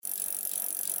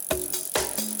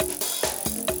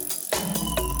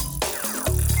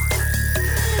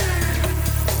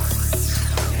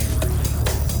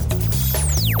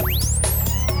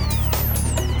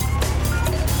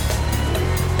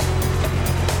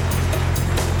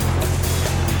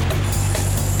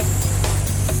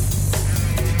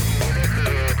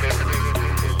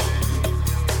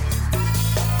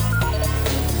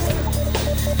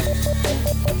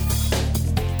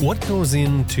goes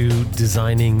into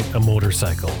designing a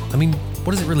motorcycle? I mean,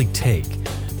 what does it really take?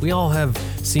 We all have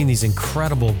seen these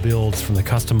incredible builds from the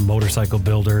custom motorcycle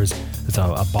builders. It's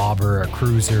a bobber, a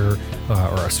cruiser,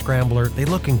 or a scrambler. They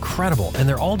look incredible, and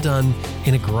they're all done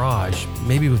in a garage,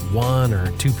 maybe with one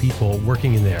or two people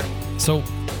working in there. So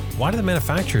why do the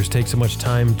manufacturers take so much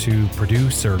time to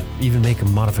produce or even make a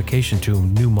modification to a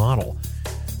new model?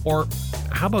 Or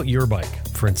how about your bike,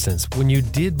 for instance? When you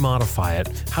did modify it,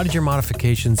 how did your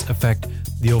modifications affect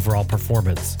the overall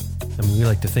performance? I mean, we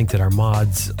like to think that our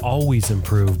mods always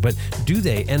improve, but do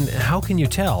they? And how can you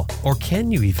tell? Or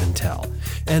can you even tell?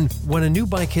 And when a new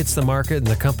bike hits the market and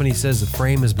the company says the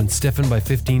frame has been stiffened by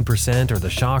 15% or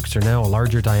the shocks are now a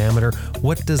larger diameter,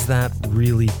 what does that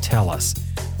really tell us?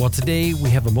 Well, today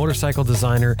we have a motorcycle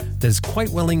designer that is quite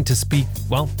willing to speak,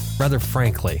 well, rather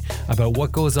frankly, about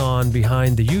what goes on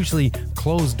behind the usually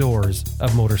closed doors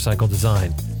of motorcycle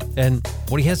design. And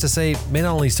what he has to say may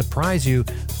not only surprise you,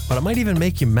 but it might even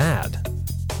make you mad.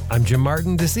 I'm Jim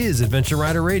Martin. This is Adventure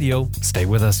Rider Radio. Stay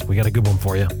with us. We got a good one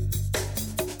for you.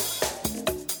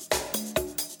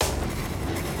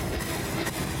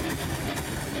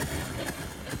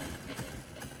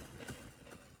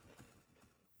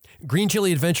 Green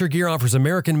Chili Adventure Gear offers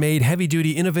American-made,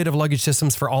 heavy-duty, innovative luggage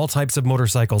systems for all types of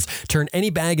motorcycles. Turn any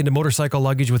bag into motorcycle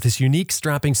luggage with this unique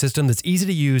strapping system that's easy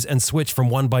to use and switch from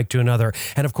one bike to another.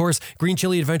 And of course, Green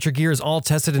Chili Adventure Gear is all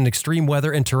tested in extreme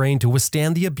weather and terrain to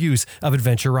withstand the abuse of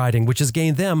adventure riding, which has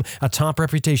gained them a top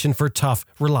reputation for tough,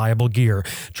 reliable gear.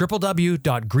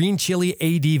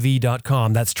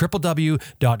 www.greenchiliadv.com. That's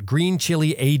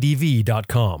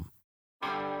www.greenchiliadv.com.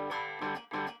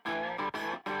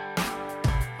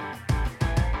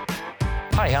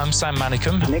 Hi, I'm Sam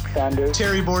Manicum. Nick Sanders.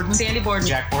 Terry Borden. Sandy Borden.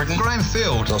 Jack Borden. Graham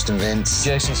Field. Austin Vince.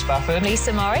 Jason Spafford.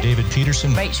 Lisa Morris. David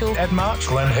Peterson. Rachel. Ed March.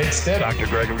 Glenn Headstead. Dr.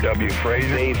 Gregory W.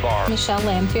 Fraser. Dave Barr. Michelle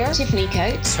Lamphere. Tiffany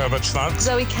Coates. Herbert Schwartz.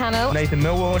 Zoe Cano. Nathan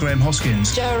Millward. Graham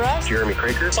Hoskins. Joe Russ. Jeremy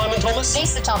Krieger. Simon Thomas.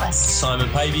 Lisa Thomas. Simon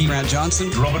Pavey. Grant Johnson.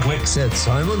 Robert Wick. Seth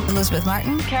Simon. Elizabeth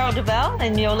Martin. Carol DeBell,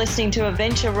 and you're listening to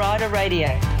Adventure Rider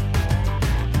Radio.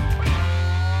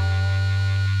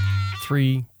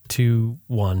 3, 2,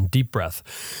 1. Deep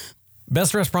breath.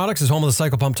 Best Rest Products is home of the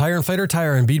Cycle Pump Tire Inflator,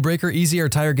 Tire and Bead Breaker, Easy Air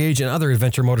Tire Gauge, and other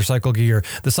adventure motorcycle gear.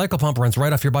 The Cycle Pump runs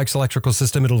right off your bike's electrical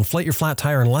system. It'll inflate your flat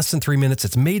tire in less than 3 minutes.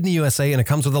 It's made in the USA, and it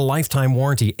comes with a lifetime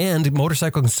warranty. And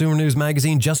Motorcycle Consumer News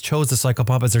magazine just chose the Cycle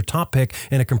Pump as their top pick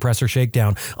in a compressor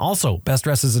shakedown. Also, Best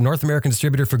Rest is a North American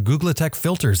distributor for Googletech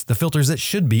filters, the filters that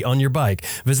should be on your bike.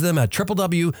 Visit them at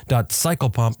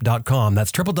www.cyclepump.com.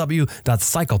 That's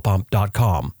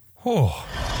www.cyclepump.com. Oh.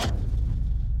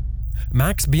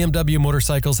 Max BMW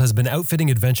Motorcycles has been outfitting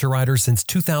adventure riders since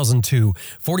 2002.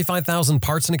 45,000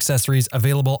 parts and accessories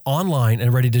available online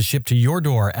and ready to ship to your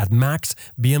door at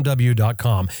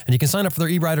maxbmw.com. And you can sign up for their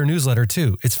e-rider newsletter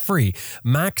too. It's free.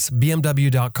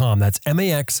 maxbmw.com. That's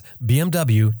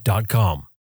maxbmw.com.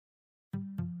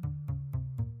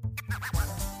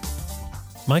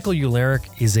 Michael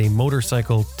Ullaric is a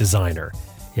motorcycle designer.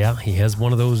 Yeah, he has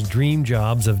one of those dream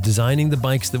jobs of designing the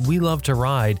bikes that we love to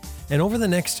ride. And over the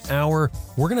next hour,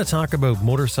 we're going to talk about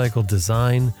motorcycle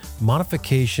design,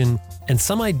 modification, and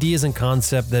some ideas and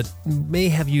concept that may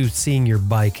have you seeing your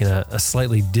bike in a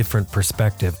slightly different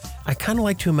perspective. I kind of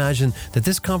like to imagine that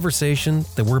this conversation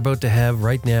that we're about to have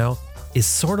right now is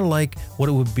sort of like what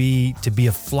it would be to be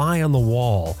a fly on the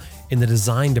wall in the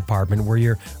design department, where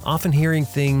you're often hearing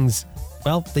things,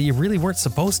 well, that you really weren't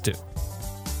supposed to.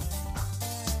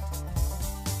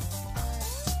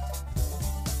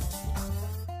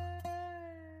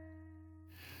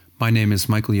 My name is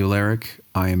Michael Ullaric.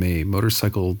 I am a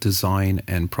motorcycle design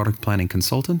and product planning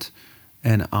consultant,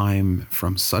 and I'm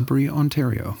from Sudbury,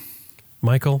 Ontario.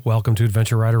 Michael, welcome to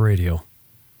Adventure Rider Radio.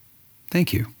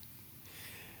 Thank you.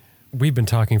 We've been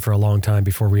talking for a long time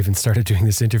before we even started doing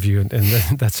this interview, and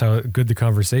that's how good the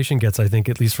conversation gets, I think,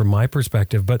 at least from my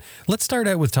perspective. But let's start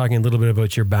out with talking a little bit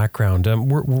about your background.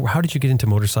 How did you get into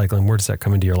motorcycling? Where does that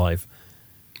come into your life?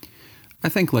 I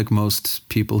think like most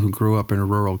people who grew up in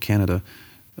rural Canada,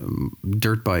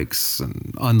 dirt bikes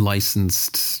and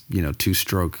unlicensed,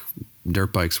 two-stroke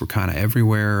dirt bikes were kind of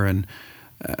everywhere. And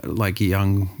like a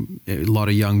lot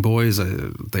of young boys,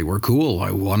 they were cool.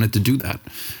 I wanted to do that.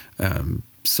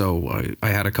 So I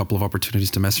had a couple of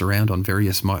opportunities to mess around on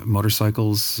various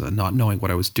motorcycles, not knowing what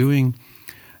I was doing.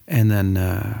 And then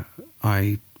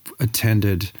I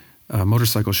attended a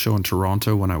motorcycle show in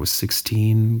Toronto when I was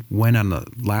 16, went on the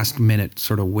last minute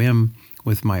sort of whim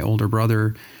with my older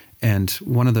brother. And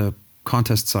one of the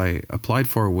contests I applied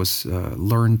for was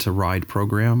Learn to Ride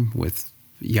program with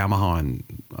Yamaha and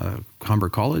Humber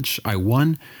College. I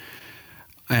won.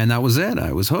 And that was it.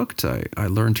 I was hooked. I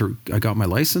got my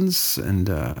license, and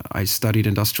I studied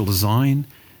industrial design.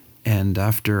 And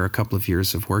after a couple of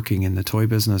years of working in the toy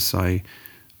business, I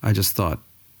just thought,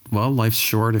 well, life's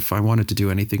short. If I wanted to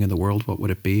do anything in the world, what would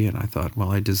it be? And I thought,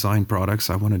 well, I design products.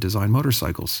 I want to design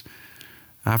motorcycles.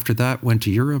 After that, went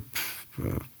to Europe,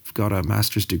 got a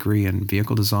master's degree in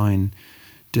vehicle design,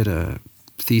 did a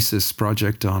thesis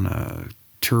project on a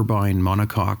turbine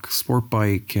monocoque sport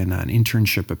bike and an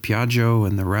internship at Piaggio,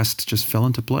 and the rest just fell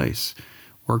into place.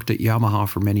 Worked at Yamaha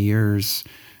for many years,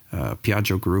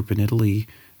 Piaggio Group in Italy,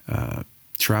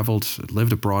 traveled,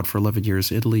 lived abroad for 11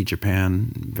 years, Italy,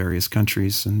 Japan, various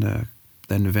countries, and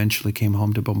then eventually came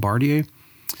home to Bombardier.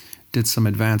 Did some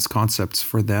advanced concepts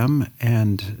for them,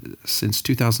 and since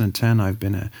 2010, I've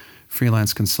been a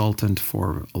freelance consultant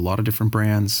for a lot of different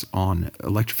brands on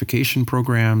electrification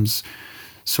programs,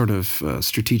 sort of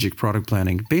strategic product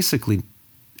planning, basically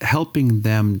helping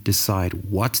them decide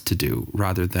what to do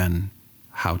rather than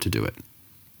how to do it.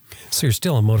 So you're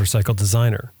still a motorcycle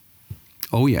designer?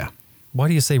 Oh, yeah. Why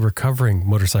do you say recovering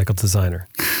motorcycle designer?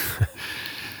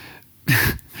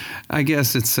 I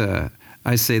guess it's,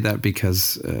 I say that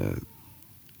because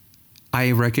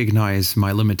I recognize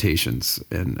my limitations.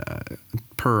 And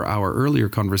per our earlier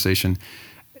conversation,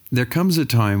 there comes a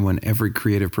time when every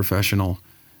creative professional,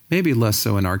 maybe less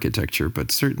so in architecture,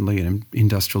 but certainly in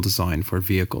industrial design for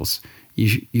vehicles,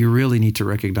 you really need to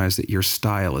recognize that your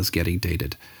style is getting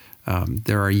dated.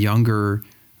 There are younger,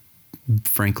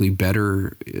 frankly,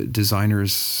 better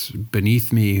designers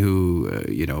beneath me who,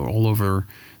 all over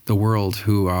the world,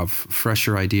 who have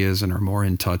fresher ideas and are more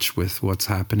in touch with what's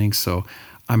happening. So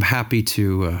I'm happy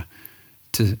to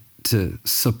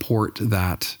support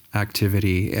that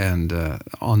activity and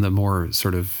on the more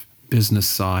sort of business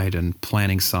side and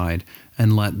planning side,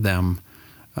 and let them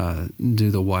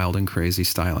do the wild and crazy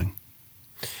styling.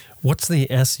 What's the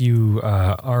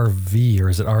SURV, or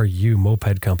is it RU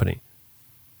moped company?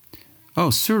 Oh,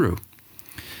 Tsuru.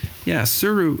 Yeah,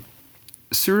 Tsuru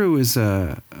is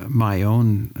my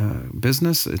own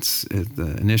business.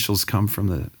 The initials come from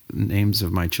the names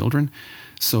of my children,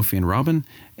 Sophie and Robin.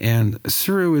 And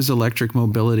Tsuru is electric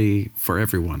mobility for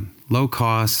everyone. Low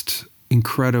cost,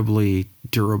 incredibly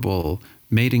durable,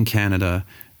 made in Canada,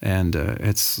 and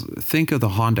think of the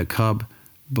Honda Cub,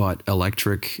 but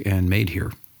electric and made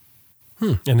here.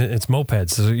 And it's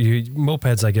mopeds. So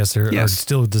mopeds, I guess, are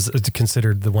still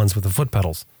considered the ones with the foot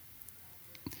pedals.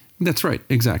 That's right,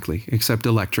 exactly. Except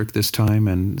electric this time,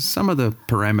 and some of the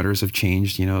parameters have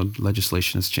changed.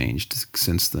 Legislation has changed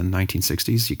since the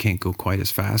 1960s. You can't go quite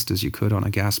as fast as you could on a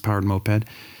gas-powered moped.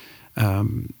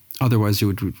 Otherwise, you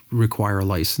would require a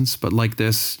license. But like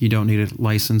this, you don't need a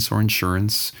license or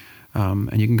insurance,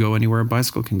 and you can go anywhere a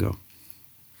bicycle can go.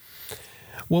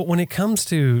 Well, when it comes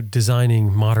to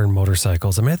designing modern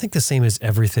motorcycles, I think the same as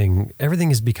everything.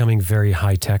 Everything is becoming very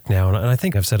high tech now. And I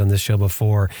think I've said on this show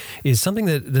before, is something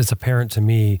that's apparent to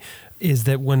me is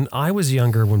that when I was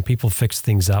younger, when people fixed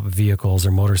things up, vehicles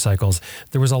or motorcycles,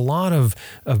 there was a lot of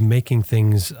making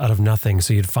things out of nothing.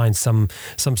 So you'd find some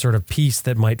sort of piece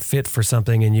that might fit for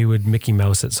something, and you would Mickey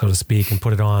Mouse it, so to speak, and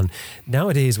put it on.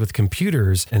 Nowadays, with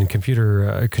computers and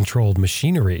computer controlled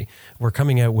machinery, we're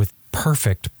coming out with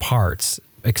perfect parts,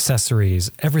 accessories,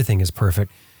 everything is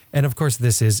perfect. And of course,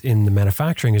 this is in the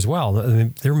manufacturing as well.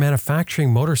 They're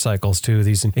manufacturing motorcycles to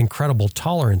these incredible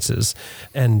tolerances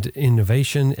and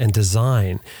innovation and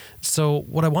design. So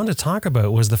what I wanted to talk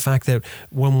about was the fact that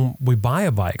when we buy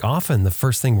a bike, often the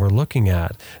first thing we're looking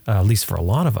at least for a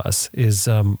lot of us, is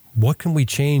what can we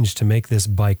change to make this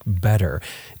bike better?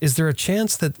 Is there a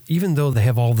chance that even though they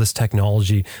have all this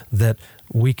technology, that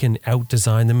we can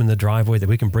out-design them in the driveway, that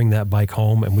we can bring that bike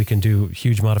home and we can do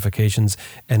huge modifications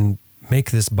and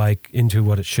make this bike into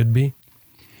what it should be?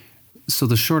 So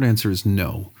the short answer is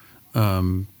no.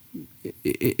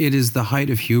 It is the height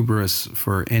of hubris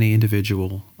for any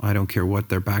individual, I don't care what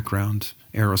their background,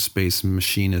 aerospace,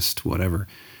 machinist, whatever,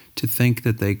 to think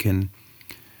that they can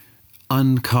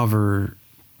uncover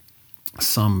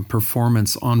some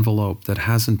performance envelope that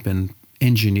hasn't been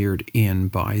engineered in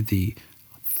by the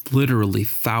literally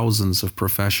thousands of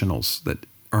professionals that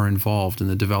are involved in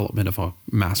the development of a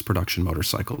mass production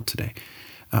motorcycle today.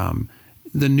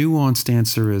 The nuanced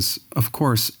answer is, of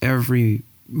course, every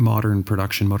modern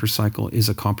production motorcycle is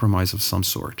a compromise of some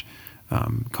sort.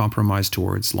 Compromise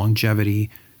towards longevity,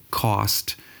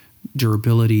 cost,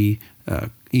 durability,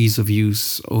 ease of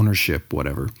use, ownership,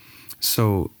 whatever.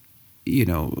 So,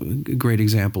 a great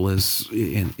example is,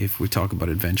 if we talk about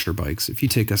adventure bikes, if you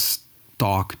take a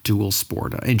stock dual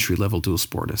sport, an entry-level dual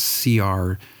sport, a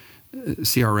CRF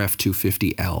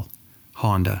 250L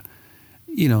Honda,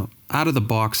 out of the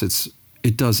box,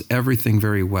 it does everything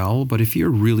very well. But if you're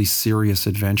a really serious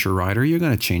adventure rider, you're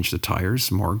going to change the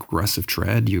tires, more aggressive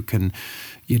tread. You can,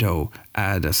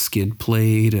 add a skid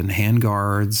plate and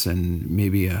handguards and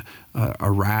maybe a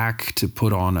rack to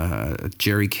put on a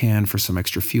jerry can for some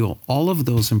extra fuel. All of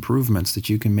those improvements that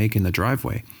you can make in the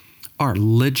driveway are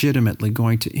legitimately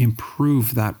going to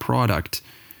improve that product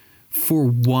for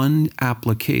one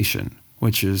application,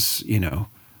 which is,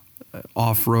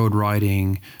 off-road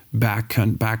riding,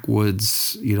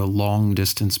 backwoods, long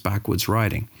distance backwoods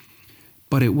riding.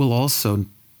 But it will also,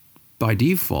 by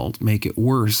default, make it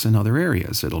worse in other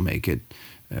areas. It'll make it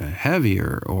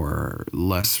heavier or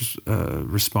less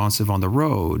responsive on the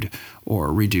road,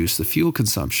 or reduce the fuel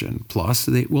consumption. Plus,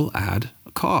 it will add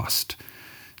a cost.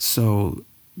 So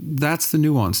that's the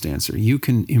nuanced answer. You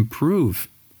can improve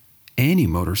any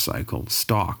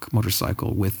stock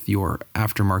motorcycle, with your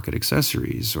aftermarket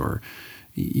accessories or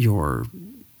your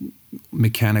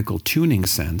mechanical tuning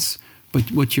sense.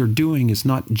 But what you're doing is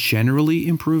not generally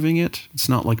improving it. It's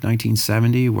not like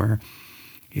 1970 where,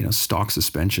 stock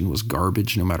suspension was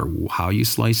garbage no matter how you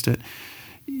sliced it,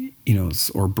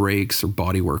 or brakes or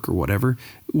bodywork or whatever.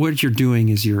 What you're doing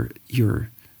is you're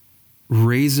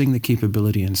raising the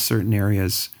capability in certain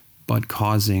areas, but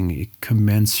causing a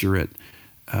commensurate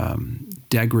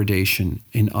degradation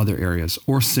in other areas,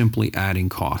 or simply adding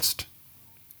cost.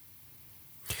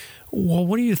 Well,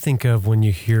 what do you think of when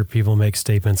you hear people make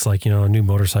statements like, a new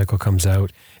motorcycle comes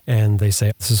out and they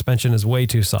say the suspension is way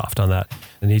too soft on that,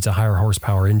 it needs a higher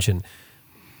horsepower engine?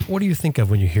 What do you think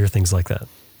of when you hear things like that?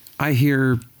 I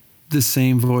hear the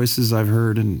same voices I've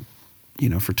heard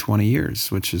for 20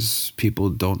 years, which is people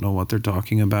don't know what they're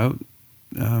talking about,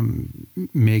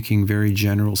 making very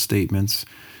general statements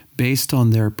based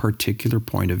on their particular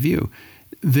point of view.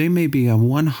 They may be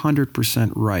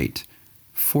 100% right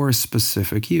for a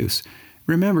specific use.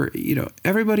 Remember,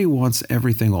 everybody wants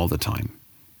everything all the time.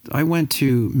 I went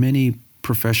to many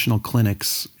professional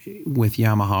clinics with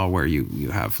Yamaha where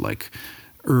you have like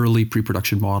early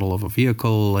pre-production model of a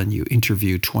vehicle, and you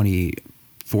interview 20,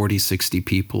 40, 60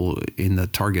 people in the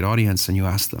target audience, and you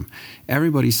ask them.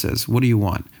 Everybody says, what do you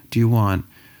want? Do you want,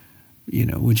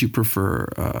 would you prefer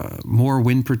more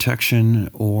wind protection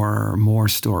or more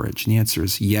storage? And the answer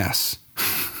is yes.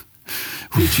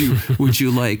 Would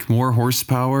you like more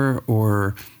horsepower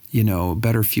or,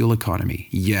 better fuel economy?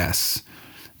 Yes.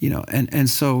 And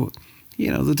so,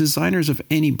 the designers of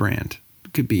any brand,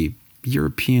 it could be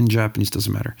European, Japanese,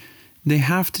 doesn't matter. They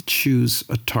have to choose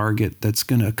a target that's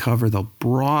going to cover the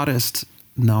broadest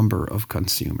number of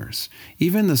consumers.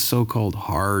 Even the so-called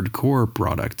hardcore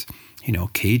product,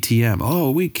 KTM.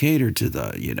 Oh, we cater to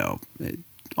the,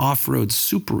 off-road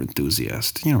super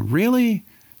enthusiast. Really?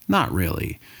 Not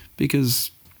really. Because,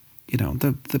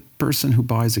 the person who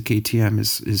buys a KTM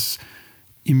is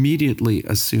immediately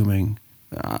accepting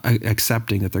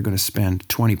that they're going to spend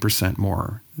 20%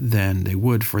 more than they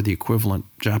would for the equivalent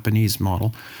Japanese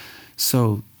model.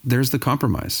 So there's the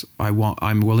compromise.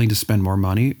 I'm willing to spend more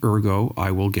money, ergo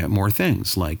I will get more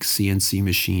things like CNC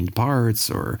machined parts,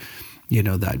 or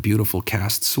that beautiful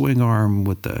cast swing arm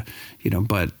with the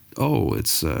but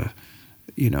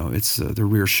the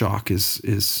rear shock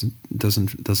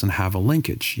doesn't have a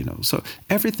linkage, So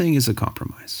everything is a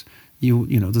compromise. The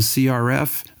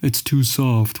CRF, it's too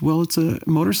soft. Well, it's a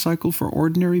motorcycle for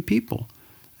ordinary people.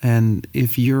 And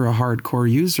if you're a hardcore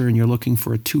user and you're looking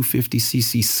for a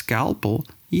 250cc scalpel,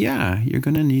 yeah, you're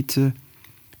going to need to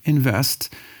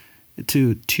invest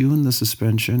to tune the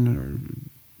suspension or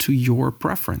to your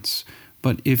preference.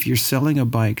 But if you're selling a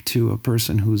bike to a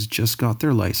person who's just got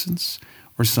their license,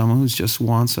 or someone who just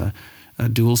wants a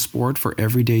dual sport for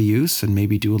everyday use and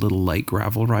maybe do a little light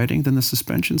gravel riding, then the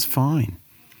suspension's fine.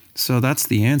 So that's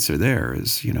the answer there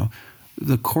is,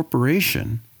 the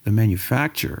corporation, the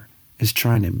manufacturer, is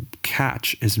trying to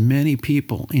catch as many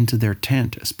people into their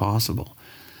tent as possible.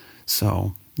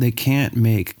 So they can't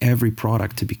make every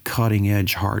product to be cutting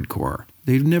edge hardcore.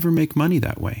 They'd never make money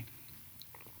that way.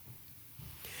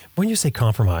 When you say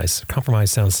compromise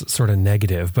sounds sort of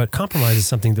negative, but compromise is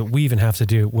something that we even have to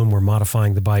do when we're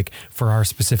modifying the bike for our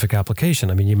specific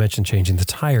application. I mean, you mentioned changing the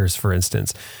tires, for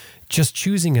instance. Just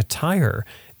choosing a tire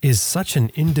is such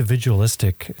an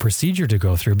individualistic procedure to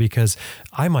go through, because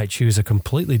I might choose a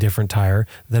completely different tire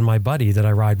than my buddy that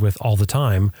I ride with all the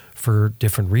time for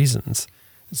different reasons.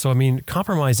 So, I mean,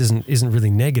 compromise isn't really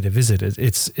negative, is it?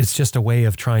 It's just a way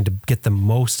of trying to get the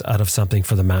most out of something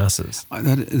for the masses.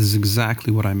 That is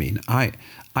exactly what I mean. I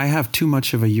have too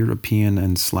much of a European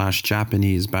and /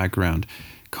 Japanese background.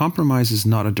 Compromise is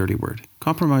not a dirty word.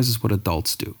 Compromise is what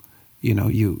adults do.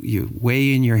 You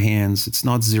weigh in your hands. It's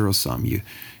not zero sum.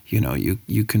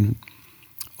 You can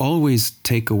always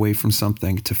take away from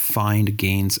something to find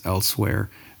gains elsewhere.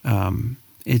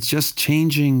 It's just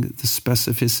changing the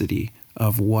specificity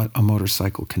of what a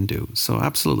motorcycle can do. So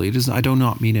absolutely, it is. I do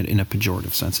not mean it in a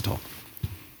pejorative sense at all.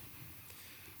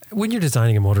 When you're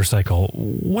designing a motorcycle,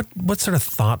 what sort of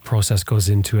thought process goes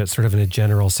into it, sort of in a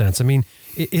general sense? I mean,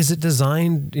 is it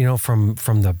designed, from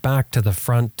the back to the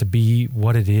front to be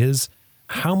what it is?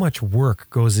 How much work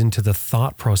goes into the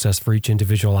thought process for each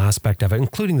individual aspect of it,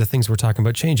 including the things we're talking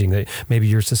about changing, maybe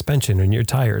your suspension and your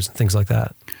tires and things like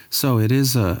that? So it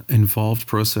is an involved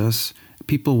process.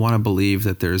 People want to believe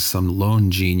that there's some lone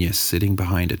genius sitting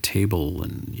behind a table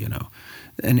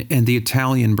and the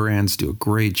Italian brands do a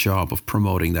great job of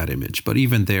promoting that image. But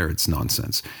even there, it's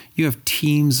nonsense. You have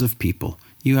teams of people.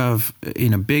 You have,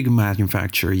 in a big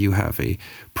manufacturer, you have a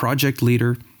project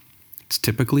leader.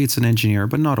 Typically, it's an engineer,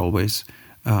 but not always.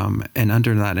 And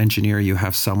under that engineer, you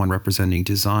have someone representing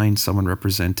design, someone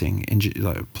representing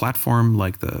platform,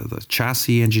 like the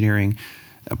chassis engineering,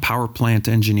 a power plant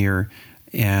engineer,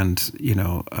 and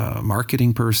a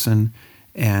marketing person.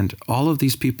 And all of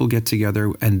these people get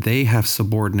together and they have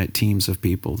subordinate teams of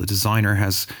people. The designer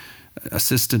has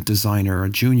assistant designer, a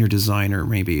junior designer,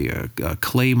 maybe a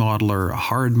clay modeler, a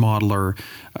hard modeler,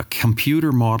 a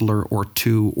computer modeler, or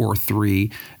 2 or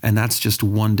 3, and that's just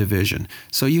one division.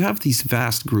 So you have these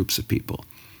vast groups of people.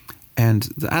 And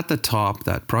at the top,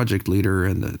 that project leader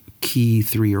and the key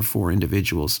 3 or 4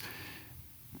 individuals,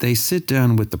 they sit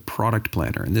down with the product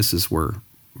planner, and this is where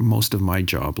most of my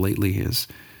job lately is.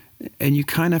 And you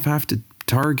kind of have to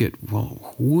target,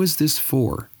 well, who is this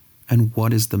for and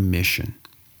what is the mission?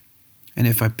 And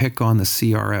if I pick on the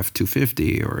CRF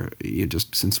 250, or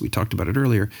since we talked about it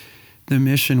earlier, the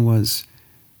mission was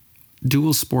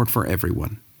dual sport for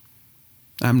everyone.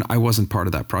 I wasn't part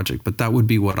of that project, but that would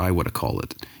be what I would call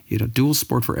it. Dual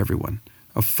sport for everyone.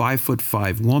 A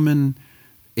 5'5" woman,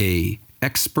 a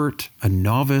expert, a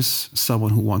novice,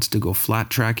 someone who wants to go flat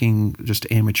tracking, just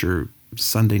amateur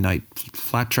Sunday night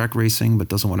flat track racing, but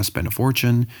doesn't want to spend a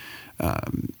fortune,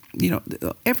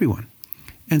 everyone.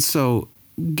 And so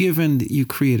given that you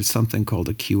created something called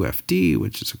a QFD,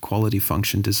 which is a quality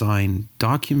function design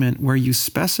document, where you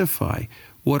specify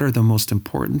what are the most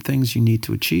important things you need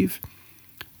to achieve,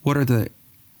 what are the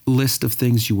list of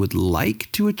things you would like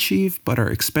to achieve but are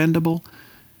expendable,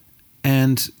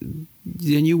 and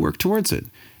then you work towards it.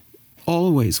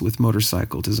 Always with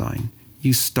motorcycle design,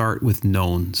 you start with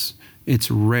knowns.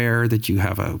 It's rare that you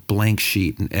have a blank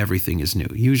sheet and everything is new.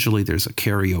 Usually there's a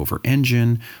carryover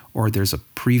engine, or there's a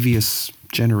previous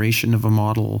generation of a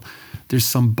model. There's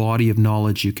some body of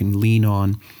knowledge you can lean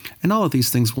on. And all of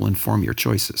these things will inform your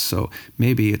choices. So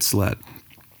maybe it's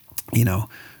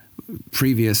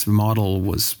previous model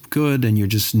was good and you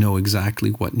just know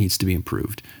exactly what needs to be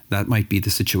improved. That might be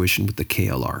the situation with the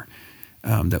KLR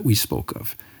that we spoke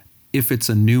of. If it's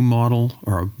a new model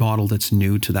or a model that's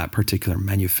new to that particular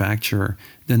manufacturer,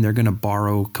 then they're going to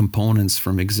borrow components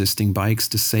from existing bikes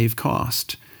to save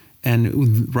cost.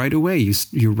 And right away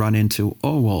you run into,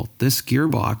 this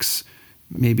gearbox,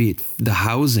 maybe the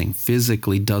housing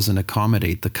physically doesn't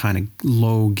accommodate the kind of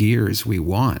low gears we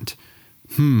want.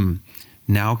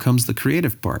 Now comes the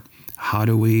creative part. How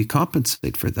do we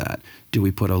compensate for that? Do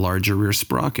we put a larger rear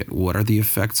sprocket? What are the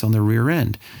effects on the rear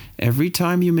end? Every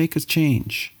time you make a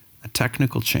change, a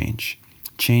technical change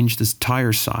this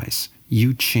tire size,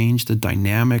 you change the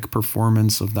dynamic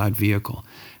performance of that vehicle.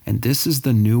 And this is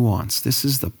the nuance. This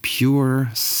is the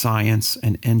pure science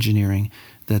and engineering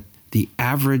that the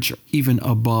average, even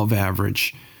above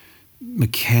average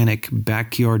mechanic,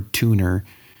 backyard tuner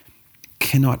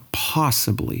cannot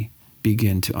possibly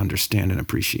begin to understand and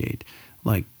appreciate.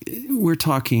 Like, we're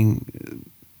talking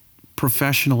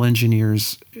professional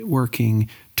engineers working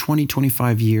 20,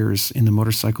 25 years in the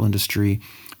motorcycle industry,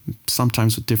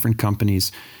 sometimes with different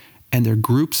companies, and there are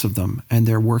groups of them, and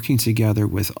they're working together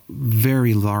with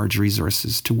very large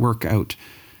resources to work out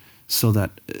so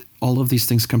that all of these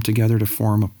things come together to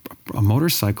form a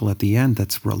motorcycle at the end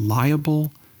that's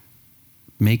reliable,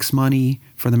 makes money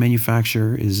for the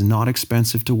manufacturer, is not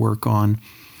expensive to work on,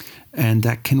 and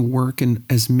that can work in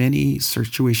as many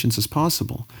situations as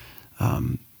possible.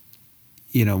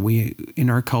 We, in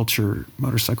our culture,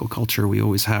 motorcycle culture, we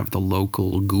always have the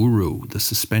local guru, the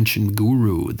suspension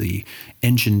guru, the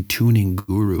engine tuning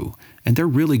guru, and they're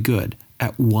really good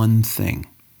at one thing.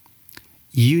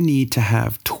 You need to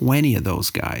have 20 of those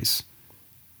guys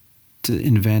to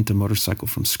invent a motorcycle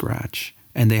from scratch.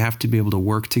 And they have to be able to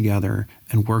work together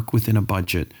and work within a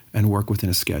budget and work within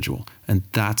a schedule. And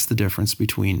that's the difference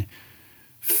between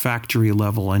factory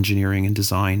level engineering and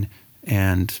design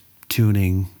and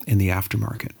tuning in the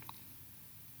aftermarket.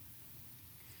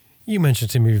 You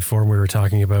mentioned to me before when we were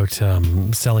talking about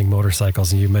selling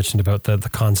motorcycles, and you mentioned about the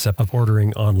concept of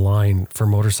ordering online for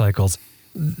motorcycles.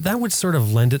 That would sort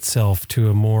of lend itself to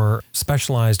a more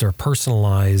specialized or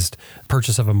personalized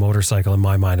purchase of a motorcycle in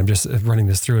my mind. I'm just running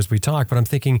this through as we talk, but I'm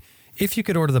thinking, if you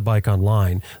could order the bike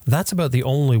online, that's about the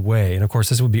only way. And of course,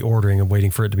 this would be ordering and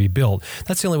waiting for it to be built.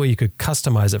 That's the only way you could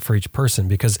customize it for each person,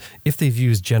 because if they've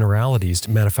used generalities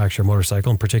to manufacture a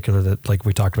motorcycle, in particular, that like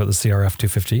we talked about the CRF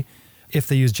 250, if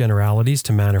they use generalities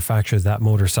to manufacture that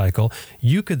motorcycle,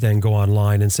 you could then go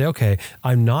online and say, okay,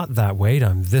 I'm not that weight,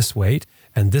 I'm this weight,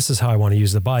 and this is how I want to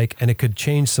use the bike. And it could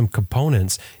change some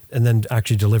components and then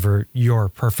actually deliver your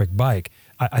perfect bike.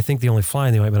 I think the only fly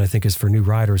in the ointment, I think, is for new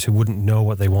riders who wouldn't know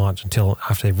what they want until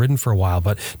after they've ridden for a while.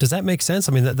 But does that make sense?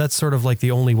 I mean, that's sort of like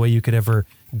the only way you could ever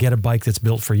get a bike that's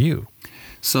built for you.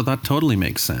 So that totally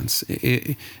makes sense.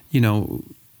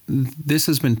 This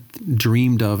has been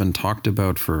dreamed of and talked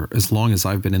about for as long as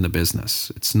I've been in the business.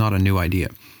 It's not a new idea.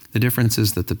 The difference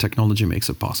is that the technology makes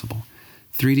it possible.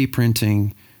 3D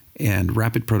printing and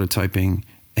rapid prototyping,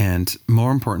 and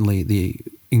more importantly, the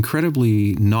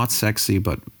incredibly not sexy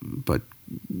but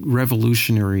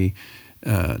revolutionary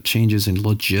changes in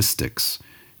logistics,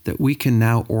 that we can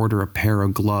now order a pair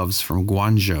of gloves from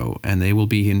Guangzhou and they will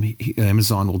be in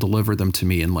Amazon will deliver them to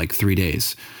me in like 3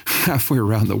 days, halfway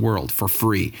around the world for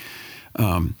free.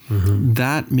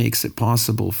 That makes it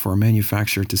possible for a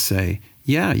manufacturer to say,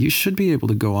 yeah, you should be able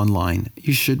to go online.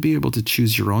 You should be able to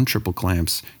choose your own triple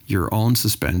clamps, your own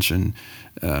suspension,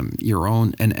 your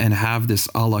own, and have this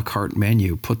a la carte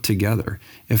menu put together.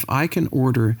 If I can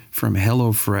order from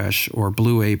HelloFresh or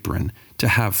Blue Apron to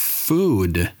have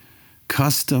food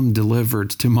custom delivered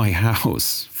to my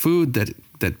house, food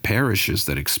that perishes,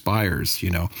 that expires,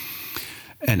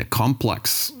 and a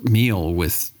complex meal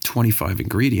with 25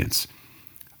 ingredients,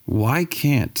 why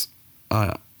can't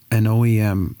an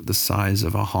OEM the size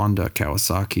of a Honda,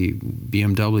 Kawasaki,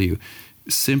 BMW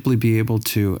simply be able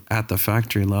to, at the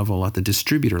factory level, at the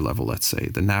distributor level, let's say,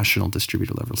 the national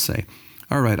distributor level, say,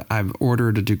 all right, I've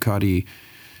ordered a Ducati,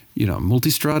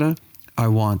 Multistrada. I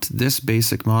want this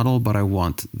basic model, but I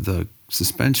want the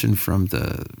suspension from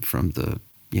the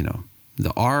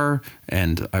R,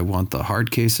 and I want the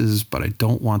hard cases, but I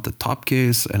don't want the top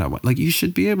case. And you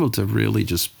should be able to really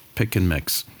just pick and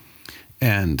mix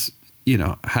and,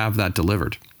 have that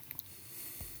delivered.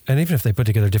 And even if they put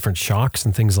together different shocks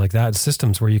and things like that,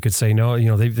 systems where you could say,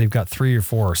 no, they've got 3 or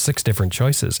 4 or 6 different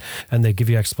choices, and they give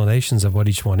you explanations of what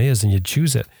each one is, and you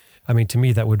choose it. I mean, to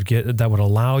me, that would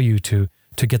allow you to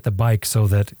get the bike so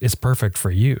that it's perfect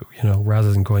for you,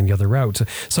 rather than going the other route.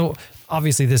 So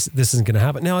obviously this isn't going to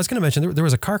happen. Now, I was going to mention there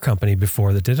was a car company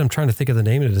before that did. I'm trying to think of the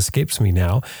name and it escapes me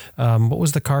now. What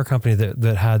was the car company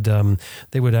that had,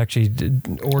 they would actually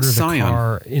order the Scion.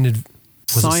 car in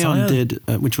Scion did,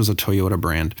 which was a Toyota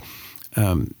brand,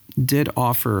 did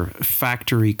offer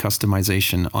factory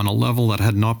customization on a level that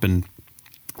had not been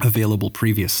available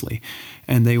previously.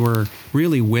 And they were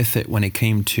really with it when it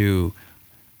came to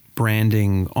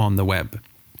branding on the web.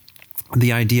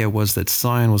 The idea was that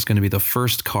Scion was going to be the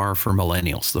first car for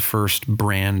millennials, the first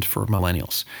brand for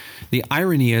millennials. The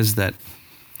irony is that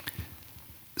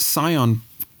Scion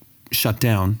shut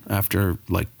down after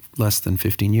less than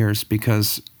 15 years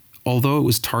because although it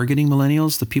was targeting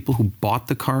millennials, the people who bought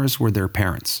the cars were their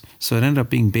parents. So it ended up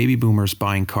being baby boomers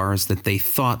buying cars that they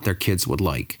thought their kids would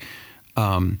like.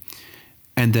 And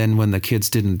then when the kids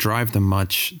didn't drive them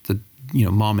much,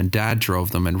 mom and dad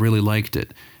drove them and really liked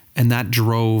it. And that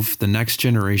drove the next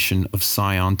generation of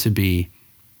Scion to be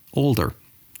older,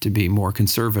 to be more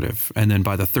conservative. And then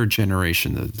by the third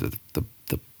generation,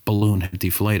 the balloon had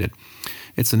deflated.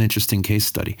 It's an interesting case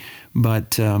study.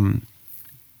 But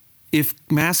if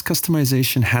mass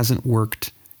customization hasn't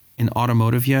worked in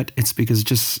automotive yet, it's because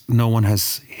just no one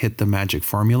has hit the magic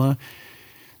formula.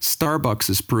 Starbucks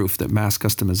is proof that mass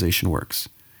customization works,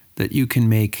 that you can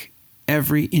make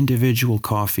every individual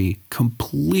coffee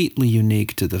completely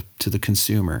unique to the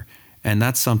consumer. And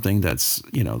that's something that's,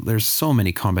 there's so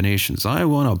many combinations. I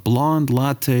want a blonde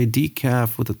latte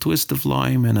decaf with a twist of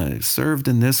lime and served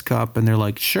in this cup. And they're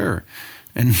like, sure.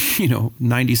 And,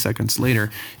 90 seconds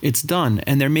later, it's done.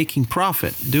 And they're making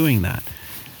profit doing that.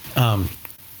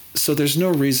 So there's no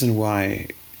reason why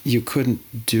you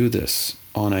couldn't do this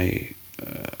on an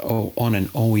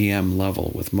OEM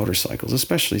level with motorcycles,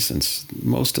 especially since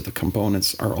most of the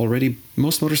components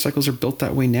most motorcycles are built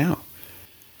that way now.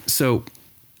 So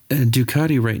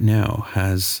Ducati right now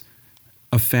has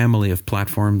a family of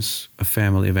platforms, a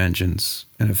family of engines,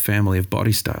 and a family of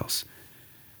body styles.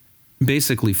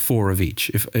 Basically 4 of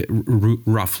each,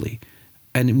 roughly.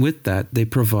 And with that, they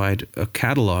provide a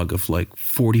catalog of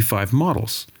 45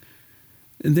 models.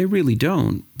 They really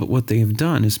don't. But what they have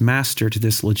done is mastered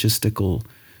this logistical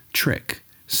trick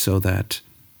so that,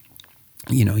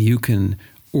 you can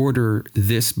order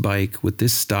this bike with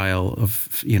this style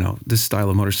of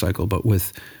motorcycle, but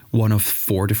with one of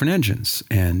 4 different engines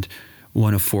and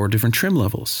one of 4 different trim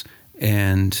levels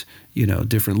and,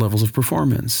 different levels of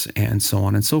performance and so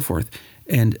on and so forth.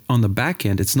 And on the back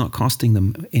end, it's not costing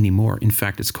them any more. In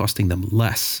fact, it's costing them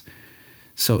less.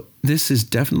 So this is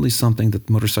definitely something that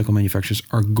motorcycle manufacturers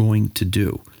are going to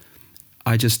do.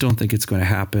 I just don't think it's going to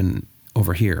happen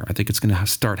over here. I think it's going to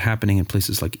start happening in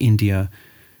places like India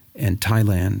and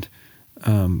Thailand,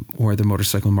 where the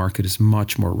motorcycle market is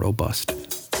much more robust.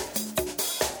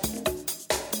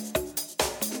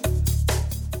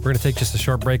 We're going to take just a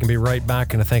short break and be right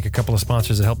back. And to thank a couple of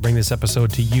sponsors that helped bring this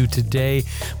episode to you today.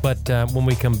 But when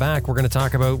we come back, we're going to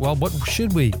talk about, what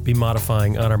should we be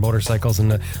modifying on our motorcycles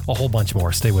and a whole bunch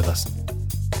more. Stay with us.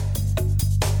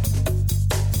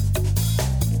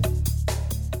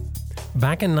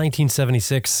 Back in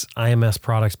 1976, IMS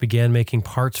Products began making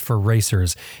parts for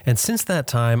racers. And since that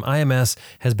time, IMS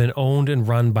has been owned and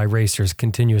run by racers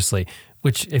continuously,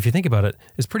 which, if you think about it,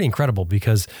 is pretty incredible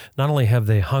because not only have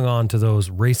they hung on to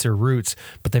those racer roots,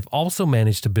 but they've also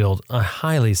managed to build a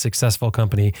highly successful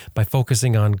company by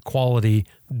focusing on quality,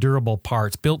 durable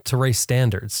parts built to race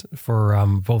standards for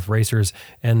both racers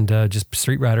and just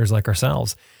street riders like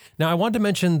ourselves. Now, I wanted to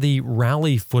mention the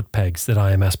Rally foot pegs that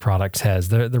IMS Products has.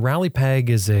 The Rally peg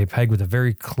is a peg with a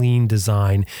very clean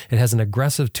design. It has an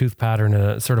aggressive tooth pattern and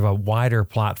a sort of a wider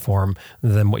platform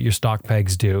than what your stock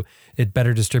pegs do. It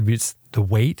better distributes the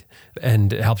weight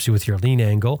and it helps you with your lean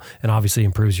angle and obviously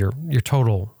improves your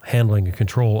total handling and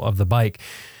control of the bike.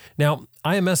 Now,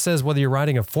 IMS says whether you're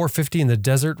riding a 450 in the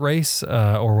desert race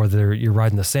or whether you're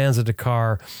riding the Sands of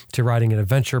Dakar to riding an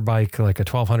adventure bike like a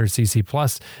 1200cc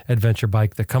plus adventure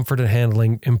bike, the comfort and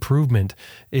handling improvement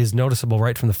is noticeable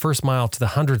right from the first mile to the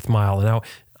 100th mile. Now,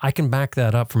 I can back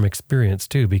that up from experience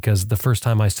too, because the first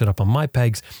time I stood up on my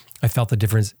pegs, I felt the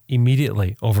difference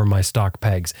immediately over my stock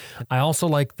pegs. I also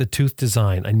like the tooth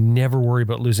design. I never worry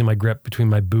about losing my grip between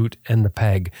my boot and the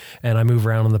peg. And I move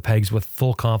around on the pegs with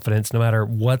full confidence, no matter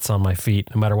what's on my feet,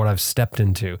 no matter what I've stepped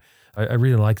into. I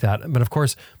really like that. But of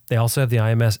course, they also have the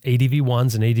IMS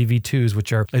ADV1s and ADV2s,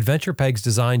 which are adventure pegs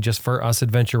designed just for us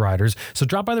adventure riders. So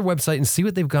drop by their website and see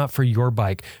what they've got for your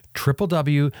bike,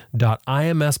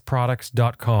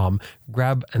 www.imsproducts.com.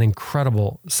 Grab an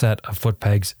incredible set of foot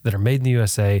pegs that are made in the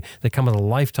USA. They come with a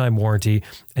lifetime warranty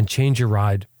and change your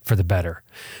ride for the better.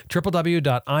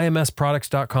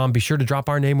 www.imsproducts.com. Be sure to drop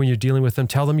our name when you're dealing with them.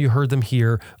 Tell them you heard them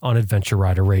here on Adventure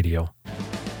Rider Radio.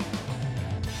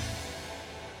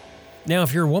 Now,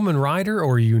 if you're a woman rider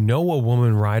or you know a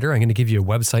woman rider, I'm going to give you a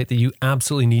website that you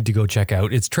absolutely need to go check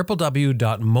out. It's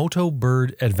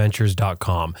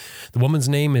www.motobirdadventures.com. The woman's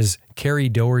name is Carrie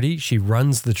Doherty. She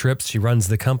runs the trips. She runs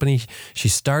the company. She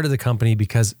started the company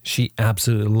because she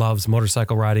absolutely loves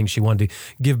motorcycle riding. She wanted to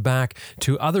give back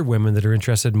to other women that are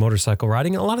interested in motorcycle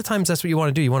riding. And a lot of times that's what you want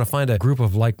to do. You want to find a group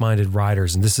of like-minded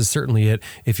riders. And this is certainly it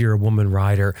if you're a woman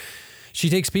rider. She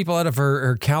takes people out of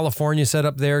her California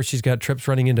setup there. She's got trips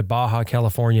running into Baja,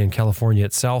 California, and California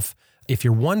itself. If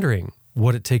you're wondering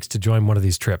what it takes to join one of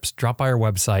these trips, drop by our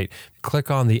website, click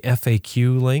on the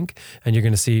FAQ link, and you're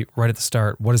going to see right at the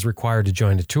start what is required to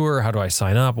join a tour. How do I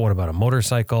sign up? What about a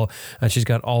motorcycle? And she's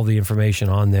got all the information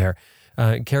on there.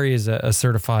 Carrie is a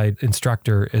certified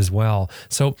instructor as well.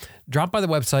 So drop by the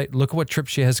website, look at what trip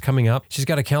she has coming up. She's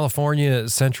got a California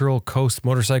Central Coast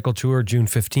Motorcycle Tour, June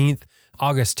 15th.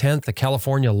 August 10th, the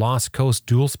California Lost Coast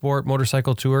Dual Sport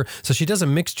Motorcycle Tour. So she does a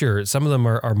mixture. Some of them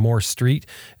are more street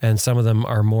and some of them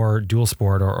are more dual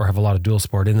sport or have a lot of dual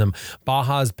sport in them.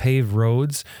 Baja's Paved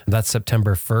Roads, that's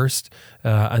September 1st.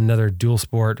 Another dual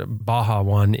sport Baja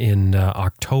one in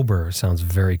October. Sounds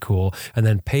very cool. And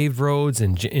then Paved Roads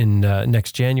in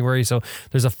next January. So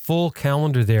there's a full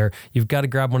calendar there. You've got to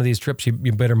grab one of these trips. You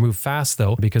better move fast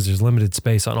though, because there's limited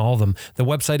space on all of them. The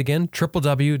website again,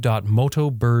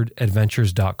 www.motobirdadventures.com.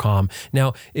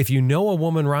 Now, if you know a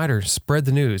woman rider, spread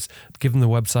the news. Give them the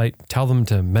website. Tell them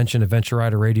to mention Adventure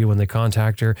Rider Radio when they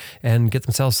contact her and get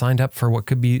themselves signed up for what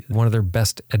could be one of their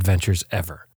best adventures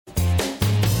ever.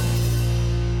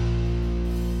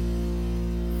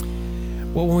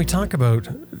 Well, when we talk about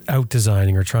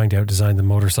out-designing or trying to out-design the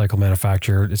motorcycle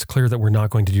manufacturer, it's clear that we're not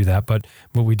going to do that. But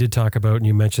what we did talk about, and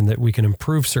you mentioned that we can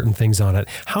improve certain things on it.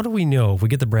 How do we know, if we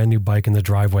get the brand new bike in the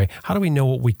driveway, how do we know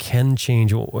what we can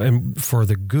change for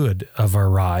the good of our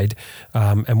ride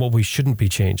and what we shouldn't be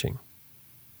changing?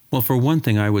 Well, for one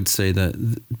thing, I would say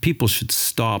that people should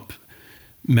stop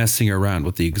messing around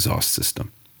with the exhaust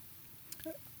system.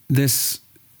 This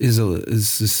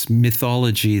is this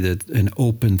mythology that an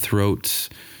open throat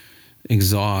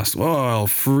exhaust, oh, I'll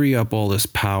free up all this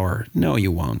power. No,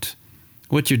 you won't.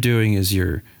 What you're doing is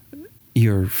you're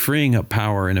freeing up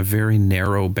power in a very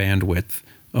narrow bandwidth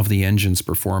of the engine's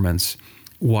performance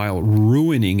while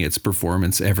ruining its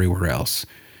performance everywhere else.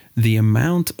 The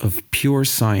amount of pure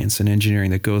science and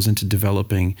engineering that goes into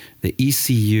developing the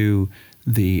ECU,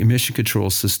 the emission control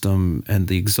system, and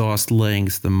the exhaust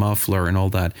length, the muffler, and all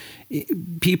that,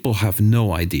 people have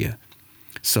no idea.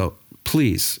 So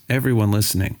please, everyone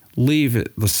listening, leave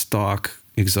the stock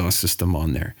exhaust system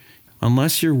on there.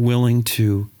 Unless you're willing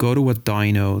to go to a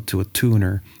dyno, to a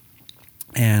tuner,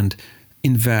 and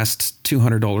invest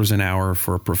 $200 an hour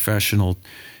for a professional,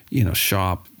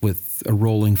 shop with a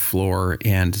rolling floor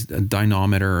and a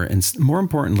dynometer, and more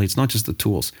importantly, it's not just the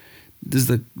tools. Do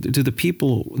the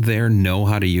people there know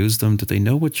how to use them? Do they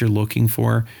know what you're looking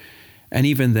for? And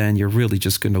even then, you're really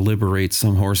just going to liberate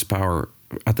some horsepower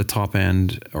at the top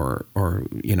end, or a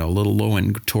little low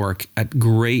end torque at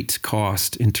great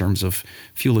cost in terms of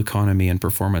fuel economy and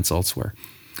performance elsewhere.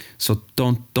 So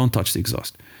don't touch the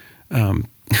exhaust.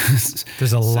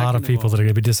 There's a lot of people that are going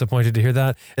to be disappointed to hear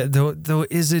that. Though,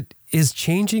 is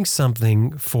changing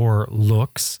something for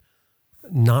looks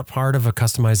not part of a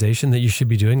customization that you should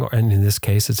be doing? And in this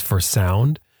case, it's for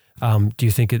sound. Do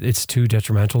you think it's too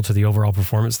detrimental to the overall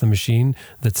performance of the machine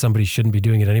that somebody shouldn't be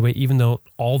doing it anyway, even though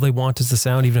all they want is the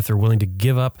sound, even if they're willing to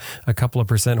give up a couple of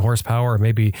 % horsepower or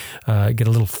maybe get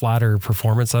a little flatter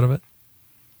performance out of it?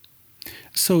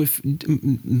 So if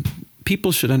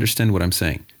people should understand what I'm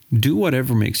saying, do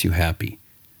whatever makes you happy,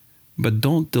 but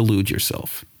don't delude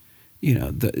yourself.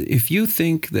 If you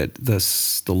think that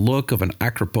the look of an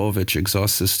Akrapovic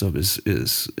exhaust system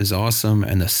is awesome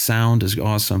and the sound is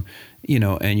awesome,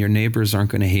 and your neighbors aren't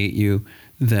going to hate you,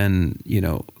 then,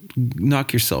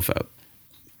 knock yourself out.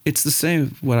 It's the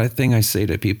same I say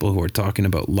to people who are talking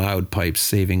about loud pipes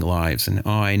saving lives. And,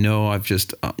 I know I've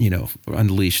just,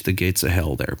 unleashed the gates of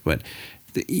hell there. But,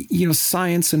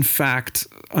 science and fact,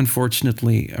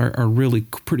 unfortunately, are really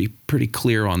pretty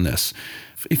clear on this.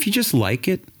 If you just like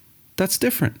it, that's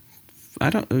different.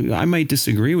 I might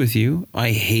disagree with you.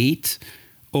 I hate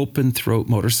open throat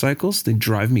motorcycles. They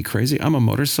drive me crazy. I'm a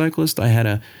motorcyclist. I had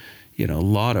a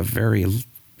lot of very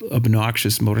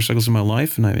obnoxious motorcycles in my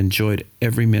life, and I enjoyed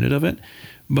every minute of it.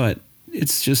 But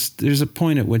it's just, there's a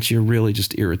point at which you're really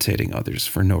just irritating others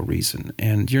for no reason,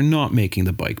 and you're not making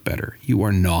the bike better. You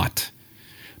are not.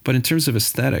 But in terms of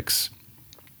aesthetics,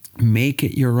 make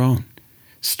it your own.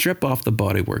 Strip off the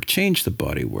bodywork, change the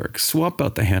bodywork, swap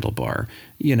out the handlebar,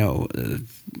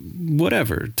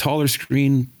 whatever, taller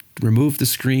screen, remove the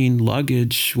screen,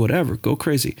 luggage, whatever, go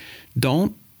crazy.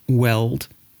 Don't weld,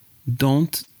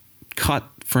 don't cut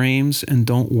frames, and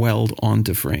don't weld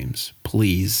onto frames,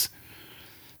 please,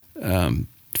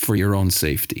 for your own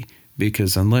safety.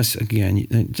 Because unless, again,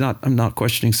 I'm not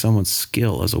questioning someone's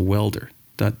skill as a welder.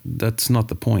 That's not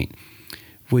the point.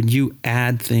 When you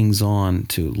add things on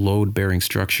to load-bearing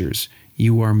structures,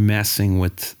 you are messing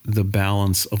with the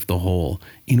balance of the whole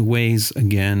in ways,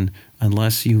 again,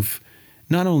 unless you've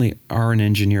not only are an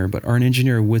engineer, but are an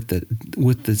engineer with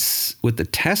the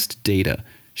test data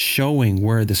showing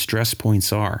where the stress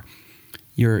points are.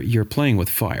 You're playing with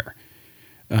fire.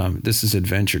 This is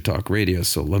Adventure Talk Radio,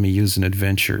 so let me use an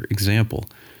adventure example.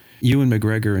 Ewan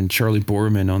McGregor and Charlie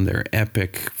Boorman on their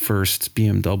epic first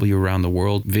BMW Around the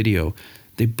World video,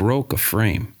 they broke a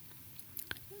frame.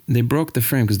 They broke the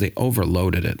frame because they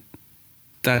overloaded it.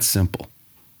 That's simple.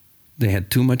 They had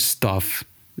too much stuff.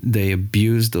 They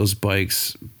abused those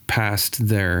bikes past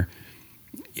their,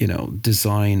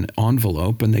 design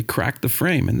envelope, and they cracked the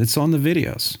frame, and it's on the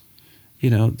videos.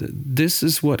 This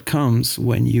is what comes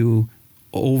when you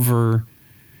over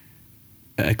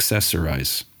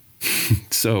accessorize.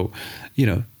 So,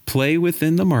 play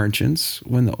within the margins.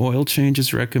 When the oil change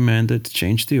is recommended,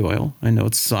 change the oil. I know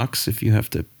it sucks if you have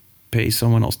to pay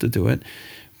someone else to do it,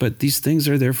 but these things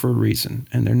are there for a reason,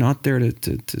 and they're not there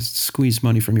to squeeze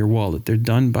money from your wallet. They're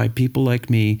done by people like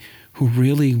me who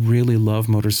really, really love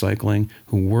motorcycling,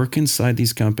 who work inside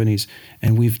these companies,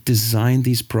 and we've designed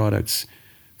these products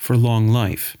for long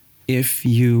life if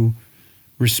you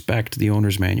respect the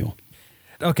owner's manual.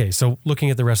 Okay, so looking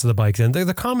at the rest of the bikes, and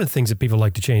the common things that people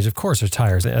like to change, of course, are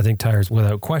tires. I think tires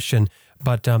without question,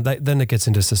 but then it gets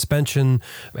into suspension,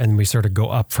 and we sort of go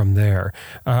up from there.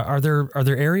 Are there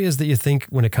areas that you think,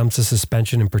 when it comes to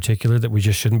suspension in particular, that we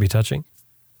just shouldn't be touching?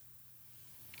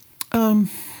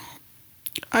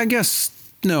 I guess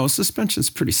no.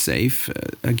 Suspension's pretty safe.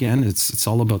 Again, it's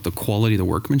all about the quality of the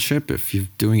workmanship. If you're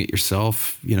doing it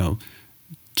yourself,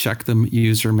 check the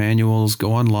user manuals,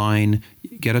 go online,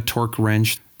 get a torque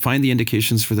wrench. Find the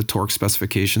indications for the torque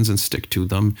specifications and stick to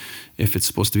them. If it's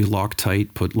supposed to be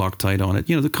Loctite, put Loctite on it.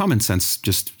 The common sense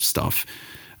just stuff.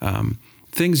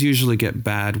 Things usually get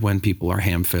bad when people are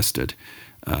ham-fisted.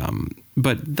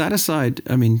 But that aside,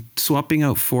 swapping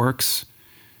out forks,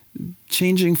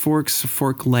 changing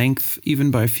fork length,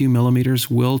 even by a few millimeters,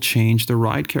 will change the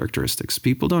ride characteristics.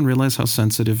 People don't realize how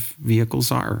sensitive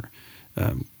vehicles are,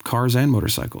 cars and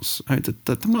motorcycles. I'm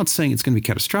not saying it's going to be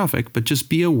catastrophic, but just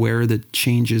be aware that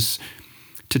changes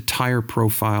to tire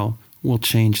profile will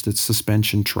change the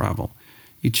suspension travel.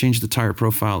 You change the tire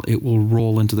profile, it will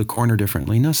roll into the corner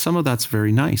differently. Now, some of that's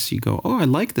very nice. You go, oh, I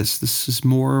like this. This is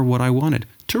more what I wanted.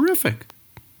 Terrific.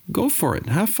 Go for it.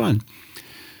 Have fun.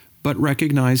 But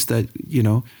recognize that,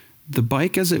 the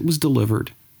bike as it was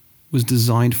delivered was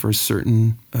designed for a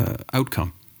certain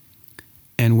outcome.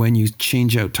 And when you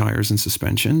change out tires and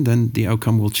suspension, then the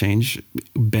outcome will change.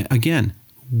 Again,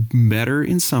 better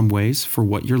in some ways for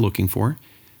what you're looking for,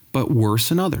 but worse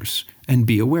in others. And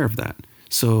be aware of that.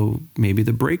 So maybe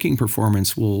the braking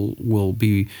performance will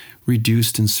be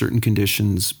reduced in certain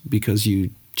conditions because you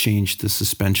changed the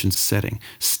suspension setting.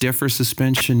 Stiffer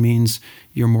suspension means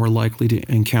you're more likely to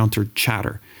encounter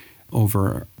chatter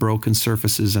over broken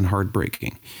surfaces and hard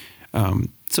braking.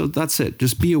 So that's it.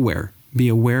 Just be aware. Be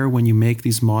aware when you make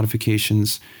these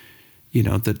modifications,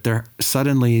 that they're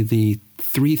suddenly the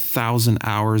 3,000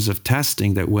 hours of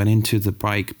testing that went into the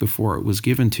bike before it was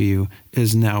given to you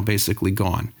is now basically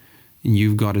gone. And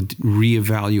you've got to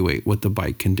reevaluate what the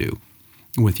bike can do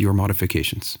with your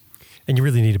modifications. And you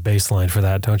really need a baseline for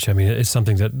that, don't you? It's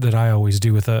something that I always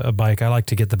do with a bike. I like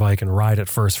to get the bike and ride it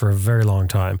first for a very long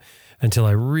time until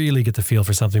I really get the feel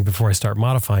for something before I start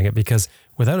modifying it, because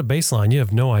without a baseline, you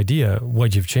have no idea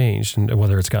what you've changed and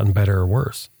whether it's gotten better or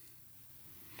worse.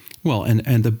 Well,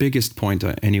 and the biggest point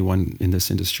anyone in this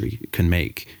industry can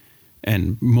make,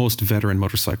 and most veteran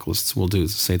motorcyclists will do,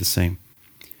 is say the same.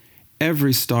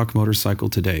 Every stock motorcycle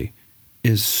today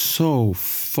is so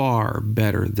far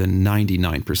better than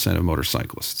 99% of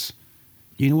motorcyclists.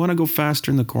 You want to go faster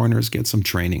in the corners, get some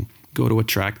training, go to a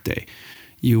track day.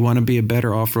 You want to be a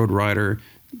better off-road rider,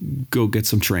 go get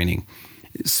some training.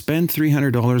 Spend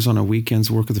 $300 on a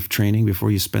weekend's worth of training before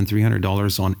you spend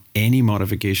 $300 on any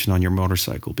modification on your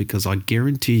motorcycle, because I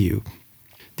guarantee you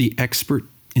the expert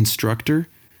instructor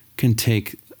can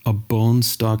take a bone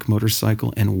stock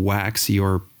motorcycle and wax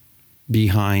your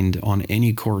behind on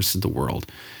any course in the world.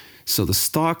 So the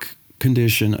stock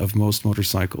condition of most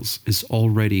motorcycles is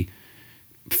already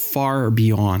far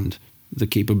beyond the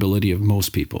capability of most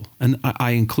people. And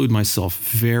I include myself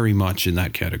very much in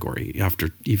that category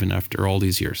even after all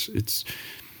these years. It's,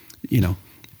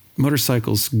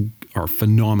 motorcycles are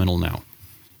phenomenal now.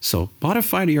 So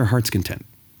modify to your heart's content.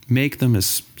 Make them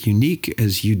as unique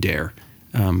as you dare.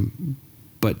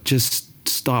 But just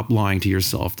stop lying to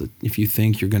yourself that if you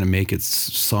think you're going to make it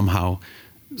somehow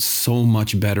so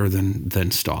much better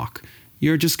than stock,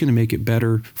 you're just going to make it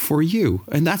better for you.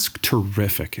 And that's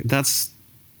terrific.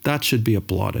 That should be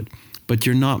applauded, but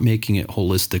you're not making it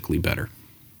holistically better.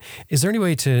 Is there any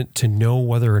way to know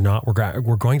whether or not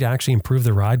we're going to actually improve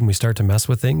the ride when we start to mess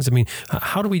with things?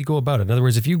 How do we go about it? In other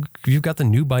words, if you've got the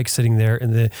new bike sitting there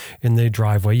in the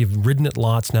driveway, you've ridden it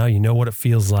lots now, you know what it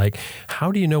feels like.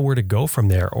 How do you know where to go from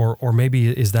there? Or maybe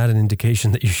is that an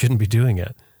indication that you shouldn't be doing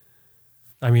it?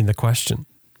 The question.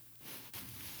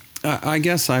 I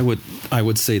guess I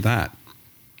would say that.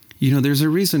 There's a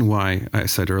reason why I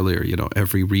said earlier,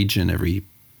 every region, every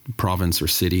province or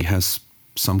city has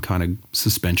some kind of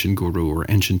suspension guru or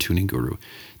engine tuning guru.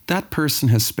 That person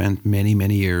has spent many,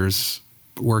 many years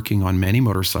working on many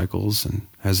motorcycles and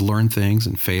has learned things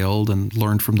and failed and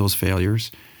learned from those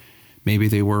failures. Maybe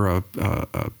they were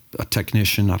a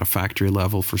technician at a factory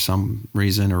level for some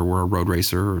reason, or were a road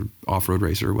racer or off-road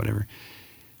racer or whatever.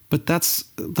 But that's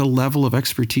the level of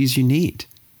expertise you need.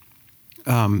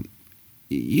 Again,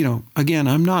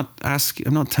 I'm not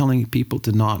telling people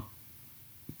to not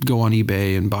go on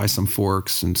eBay and buy some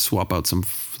forks and swap out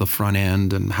the front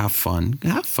end and have fun.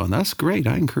 Have fun. That's great.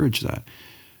 I encourage that.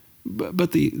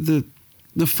 But the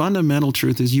fundamental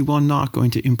truth is you are not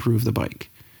going to improve the bike,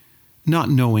 not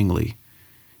knowingly.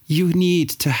 You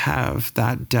need to have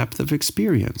that depth of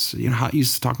experience. How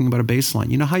he's talking about a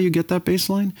baseline. You know how you get that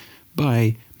baseline?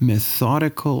 By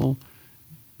methodical,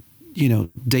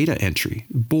 data entry,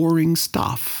 boring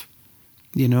stuff.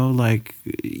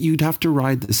 You'd have to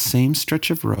ride the same stretch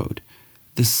of road,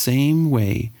 the same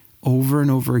way over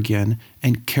and over again,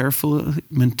 and carefully,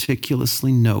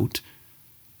 meticulously note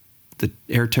the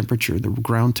air temperature, the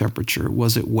ground temperature.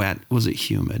 Was it wet? Was it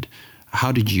humid?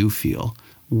 How did you feel?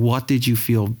 What did you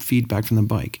feel? Feedback from the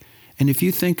bike. And if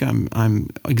you think I'm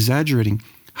exaggerating,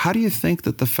 How do you think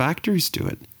that the factories do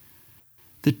it?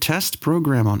 The test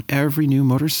program on every new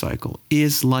motorcycle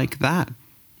is like that.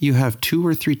 You have 2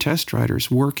 or 3 test riders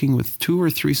working with 2 or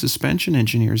 3 suspension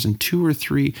engineers and 2 or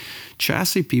 3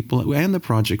 chassis people and the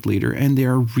project leader, and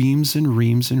there are reams and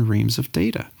reams and reams of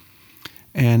data.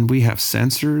 And we have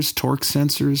sensors, torque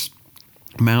sensors,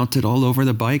 mounted all over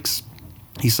the bikes.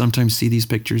 You sometimes see these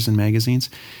pictures in magazines.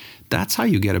 That's how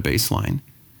you get a baseline.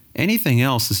 Anything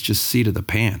else is just seat of the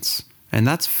pants. And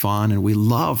that's fun. And we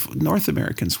love, North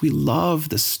Americans, we love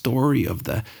the story of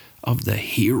the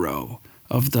hero,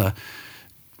 of the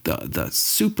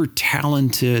super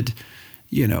talented,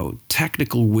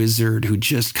 technical wizard who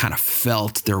just kind of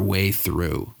felt their way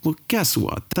through. Well, guess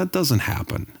what? That doesn't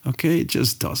happen. Okay? It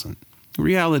just doesn't.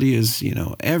 Reality is,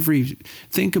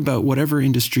 think about whatever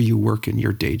industry you work in,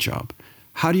 your day job.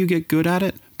 How do you get good at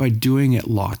it? By doing it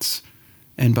lots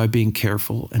and by being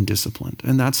careful and disciplined.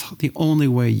 And that's the only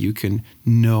way you can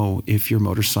know if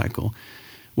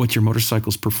what your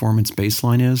motorcycle's performance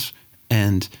baseline is,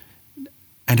 and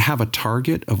have a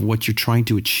target of what you're trying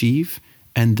to achieve,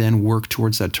 and then work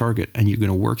towards that target. And you're going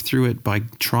to work through it by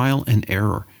trial and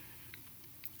error.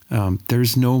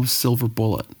 There's no silver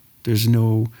bullet. There's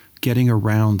no getting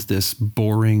around this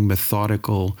boring,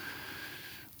 methodical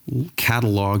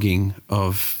cataloging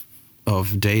of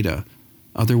data.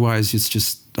 Otherwise,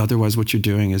 what you're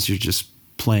doing is you're just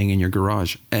playing in your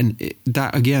garage. And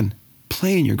that, again,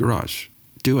 play in your garage.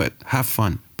 Do it. Have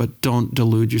fun. But don't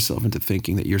delude yourself into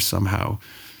thinking that you're somehow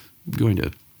going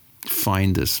to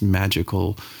find this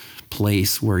magical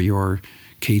place where your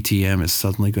KTM is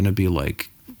suddenly going to be like,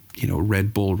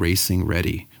 Red Bull Racing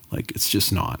ready. Like, it's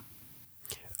just not.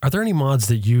 Are there any mods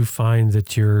that you find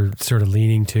that you're sort of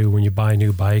leaning to when you buy a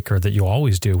new bike, or that you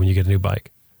always do when you get a new bike?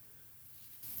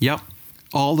 Yep.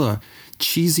 All the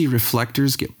cheesy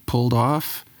reflectors get pulled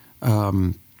off.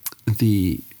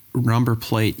 The number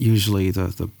plate, usually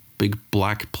the big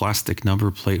black plastic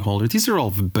number plate holder. These are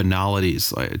all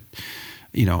banalities. I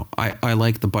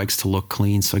like the bikes to look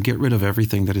clean, so I get rid of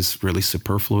everything that is really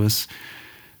superfluous.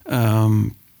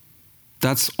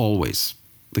 That's always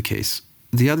the case.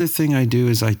 The other thing I do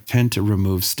is I tend to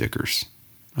remove stickers.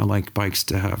 I like bikes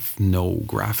to have no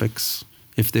graphics.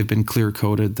 If they've been clear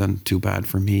coated, then too bad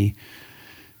for me.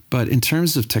 But in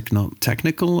terms of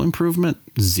technical improvement,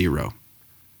 zero.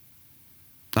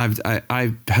 I've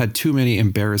had too many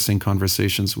embarrassing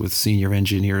conversations with senior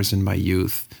engineers in my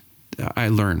youth. I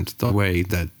learned the way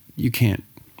that you can't.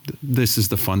 This is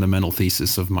the fundamental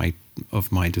thesis of my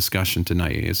discussion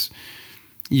tonight. Is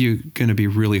you're going to be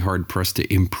really hard pressed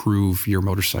to improve your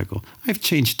motorcycle. I've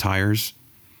changed tires,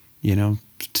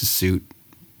 to suit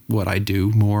what I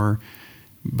do more,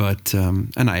 but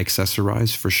and I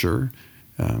accessorize for sure.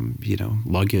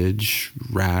 Luggage,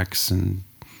 racks, and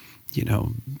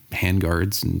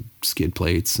handguards and skid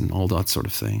plates and all that sort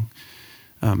of thing.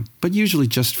 But usually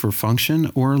just for function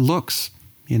or looks.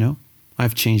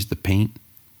 I've changed the paint.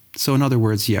 So in other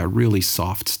words, really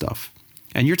soft stuff.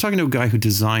 And you're talking to a guy who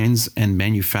designs and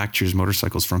manufactures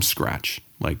motorcycles from scratch,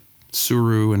 like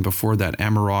Tsuru, and before that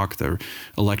Amarok, the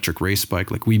electric race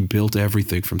bike. Like, we built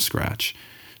everything from scratch.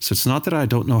 So it's not that I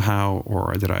don't know how,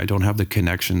 or that I don't have the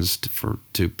connections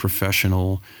to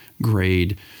professional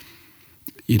grade,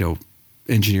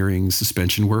 engineering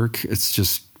suspension work. It's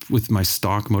just with my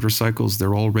stock motorcycles,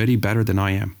 they're already better than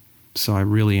I am. So I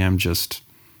really am just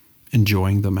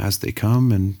enjoying them as they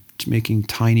come and making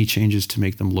tiny changes to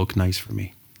make them look nice for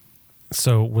me.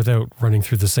 So without running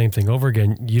through the same thing over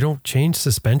again, you don't change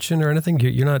suspension or anything?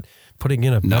 You're not putting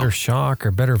in a better shock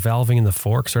or better valving in the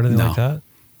forks or anything like that?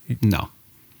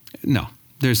 No.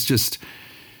 There's just...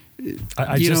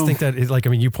 I just think that,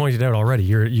 you pointed out already,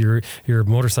 you're a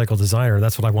motorcycle designer.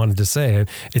 That's what I wanted to say.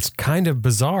 It's kind of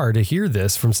bizarre to hear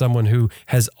this from someone who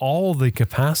has all the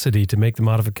capacity to make the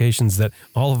modifications that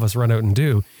all of us run out and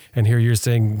do. And here you're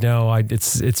saying, no,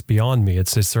 it's beyond me.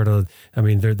 It's just sort of,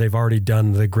 they've already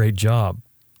done the great job.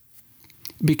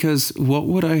 Because what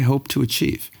would I hope to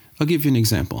achieve? I'll give you an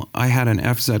example. I had an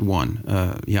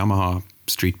FZ1 Yamaha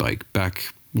street bike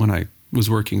back when I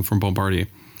was working from Bombardier.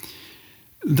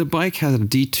 The bike had a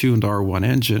detuned R1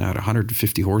 engine at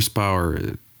 150 horsepower,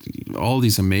 all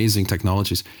these amazing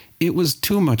technologies. It was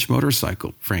too much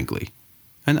motorcycle, frankly.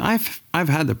 And I've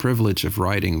had the privilege of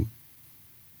riding,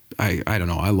 I don't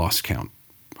know, I lost count,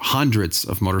 hundreds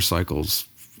of motorcycles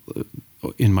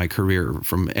in my career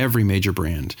from every major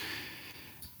brand.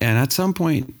 And at some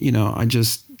point,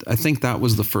 I think that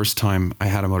was the first time I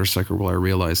had a motorcycle where I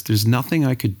realized there's nothing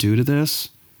I could do to this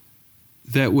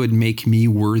that would make me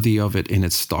worthy of it in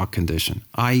its stock condition.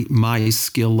 My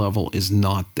skill level is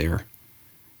not there.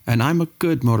 And I'm a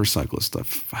good motorcyclist.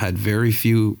 I've had very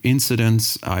few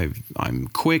incidents. I'm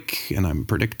quick and I'm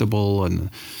predictable and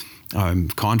I'm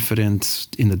confident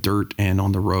in the dirt and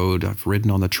on the road. I've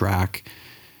ridden on the track.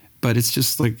 But it's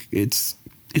just like, it's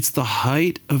the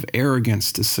height of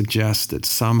arrogance to suggest that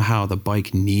somehow the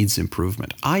bike needs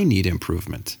improvement. I need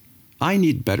improvement. I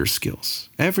need better skills.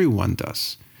 Everyone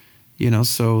does.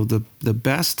 So the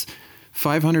best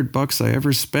 $500 I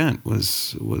ever spent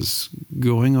was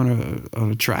going on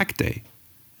a track day.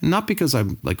 Not because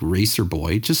I'm like racer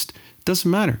boy, just doesn't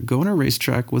matter. Go on a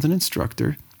racetrack with an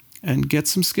instructor and get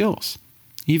some skills.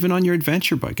 Even on your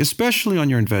adventure bike, especially on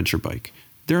your adventure bike.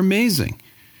 They're amazing.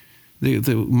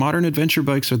 The modern adventure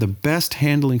bikes are the best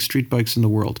handling street bikes in the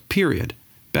world, period.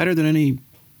 Better than any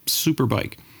super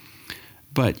bike.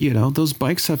 But, those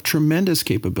bikes have tremendous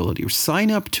capability.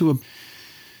 Sign up to a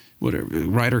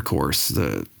rider course,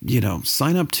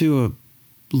 sign up to a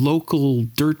local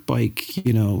dirt bike,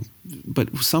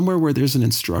 but somewhere where there's an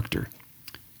instructor.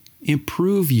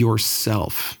 Improve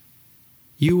yourself.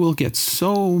 You will get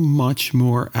so much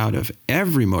more out of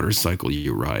every motorcycle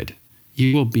you ride.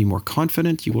 You will be more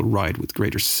confident. You will ride with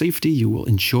greater safety. You will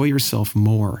enjoy yourself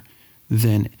more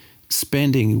than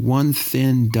spending one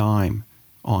thin dime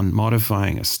on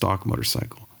modifying a stock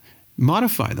motorcycle.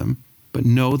 Modify them, but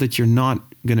know that you're not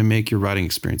going to make your riding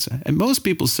experience. And most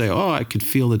people say, "Oh, I could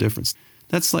feel the difference."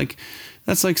 That's like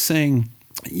saying,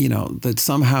 that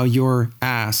somehow your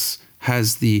ass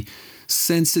has the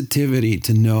sensitivity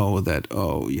to know that,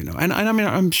 and I mean,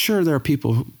 I'm sure there are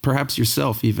people, perhaps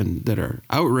yourself even, that are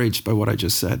outraged by what I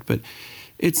just said, but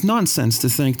it's nonsense to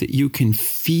think that you can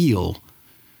feel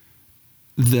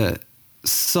the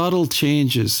subtle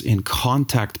changes in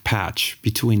contact patch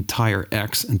between tire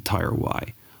X and tire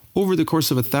Y. Over the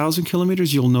course of 1,000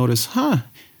 kilometers, you'll notice,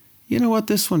 you know what,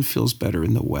 this one feels better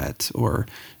in the wet, or,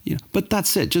 but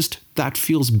that's it. Just that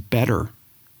feels better.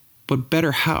 But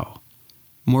better how?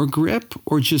 More grip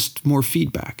or just more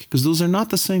feedback? Because those are not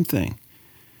the same thing.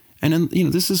 And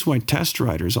then, this is why test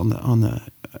riders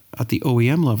at the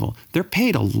OEM level, they're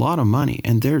paid a lot of money,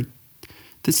 and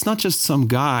it's not just some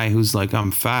guy who's like,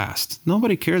 I'm fast.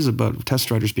 Nobody cares about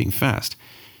test riders being fast.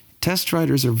 Test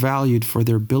riders are valued for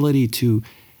their ability to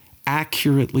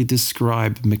accurately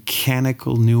describe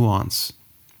mechanical nuance,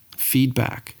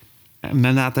 feedback, and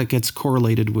then that gets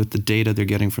correlated with the data they're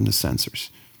getting from the sensors.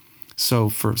 So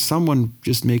for someone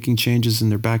just making changes in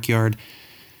their backyard,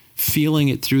 feeling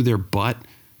it through their butt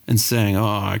and saying, "Oh,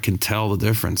 I can tell the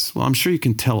difference." Well, I'm sure you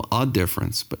can tell a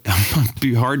difference, but I'd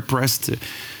be hard pressed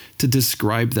to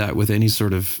describe that with any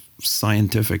sort of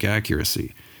scientific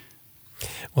accuracy.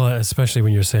 Well, especially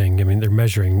when you're saying, they're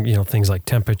measuring, things like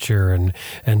temperature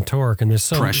and torque, and there's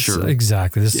so pressure.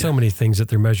 Exactly. There's so many things that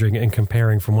they're measuring and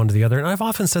comparing from one to the other. And I've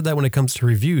often said that when it comes to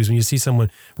reviews, when you see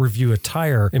someone review a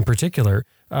tire in particular,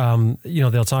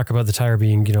 they'll talk about the tire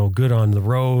being, good on the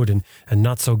road and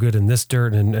not so good in this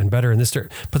dirt and better in this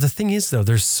dirt. But the thing is, though,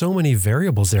 there's so many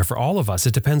variables there for all of us.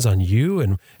 It depends on you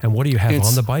and what do you have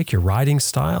on the bike, your riding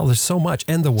style. There's so much,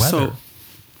 and the weather. So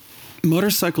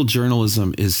motorcycle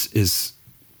journalism is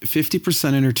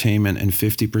 50% entertainment and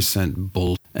 50%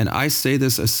 bull. And I say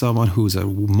this as someone who's a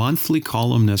monthly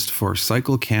columnist for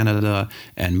Cycle Canada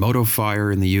and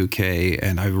MotoFire in the UK,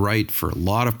 and I write for a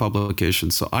lot of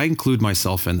publications, so I include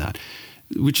myself in that,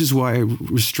 which is why I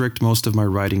restrict most of my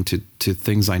writing to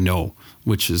things I know,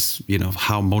 which is,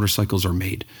 how motorcycles are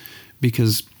made.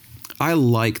 Because I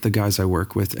like the guys I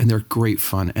work with, and they're great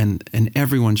fun, and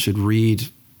everyone should read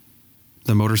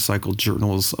the motorcycle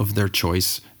journals of their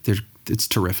choice. It's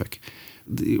terrific.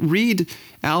 Read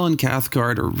Alan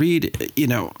Cathcart or read, it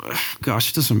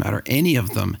doesn't matter, any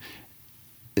of them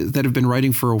that have been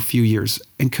writing for a few years,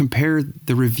 and compare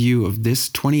the review of this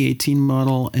 2018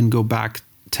 model and go back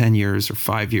 10 years or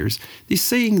 5 years. They're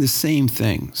saying the same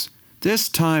things. This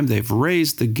time they've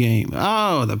raised the game.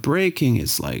 Oh, the braking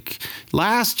is like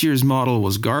last year's model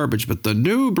was garbage, but the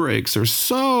new brakes are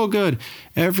so good.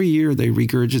 Every year they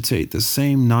regurgitate the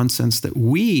same nonsense that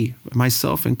we,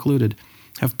 myself included,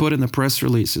 have put in the press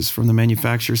releases from the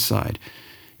manufacturer's side.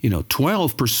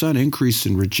 12% increase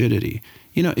in rigidity.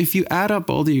 If you add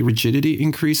up all the rigidity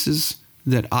increases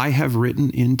that I have written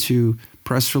into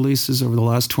press releases over the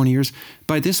last 20 years,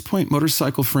 by this point,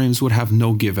 motorcycle frames would have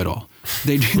no give at all.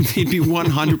 They'd be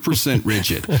 100%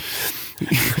 rigid.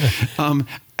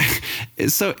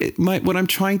 What I'm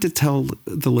trying to tell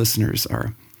the listeners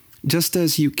are, just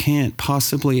as you can't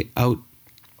possibly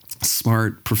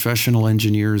outsmart professional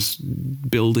engineers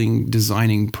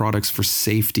designing products for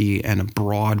safety and a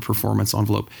broad performance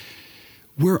envelope,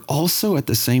 we're also at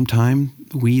the same time,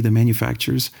 we, the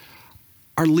manufacturers,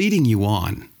 are leading you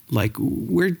on. Like,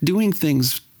 we're doing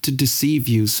things to deceive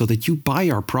you so that you buy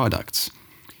our products.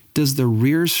 Does the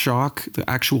rear shock, the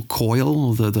actual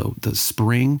coil, the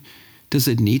spring, does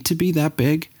it need to be that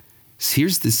big?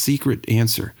 Here's the secret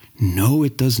answer. No,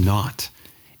 it does not.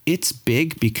 It's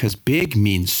big because big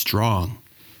means strong.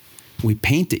 We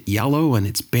paint it yellow and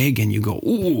it's big and you go,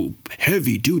 ooh,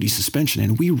 heavy duty suspension.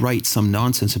 And we write some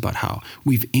nonsense about how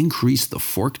we've increased the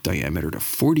fork diameter to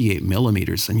 48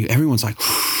 millimeters. And everyone's like,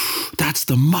 that's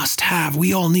the must have.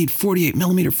 We all need 48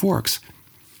 millimeter forks.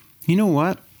 You know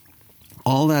what?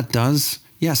 All that does,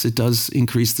 yes, it does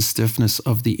increase the stiffness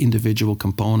of the individual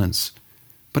components,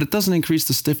 but it doesn't increase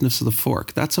the stiffness of the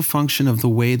fork. That's a function of the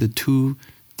way the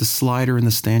slider and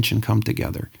the stanchion come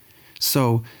together.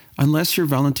 So unless you're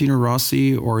Valentino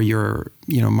Rossi or you're,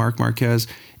 Marc Marquez,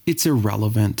 it's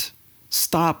irrelevant.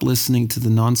 Stop listening to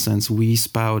the nonsense we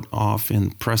spout off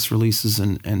in press releases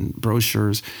and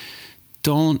brochures.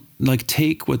 Don't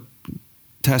take what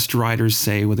test riders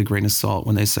say with a grain of salt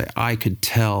when they say, I could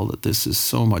tell that this is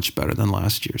so much better than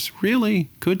last year's. Really?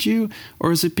 Could you?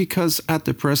 Or is it because at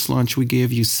the press launch we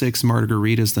gave you 6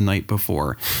 margaritas the night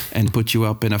before and put you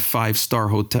up in a 5-star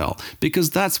hotel?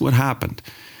 Because that's what happened.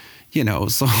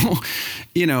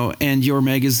 And your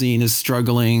magazine is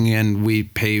struggling and we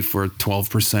pay for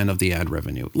 12% of the ad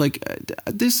revenue.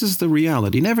 This is the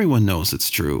reality, and everyone knows it's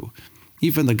true.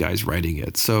 Even the guys writing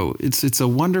it. So it's a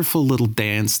wonderful little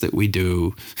dance that we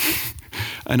do.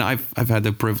 And I've had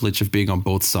the privilege of being on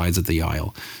both sides of the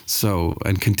aisle.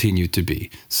 And continue to be.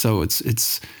 So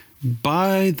it's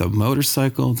buy the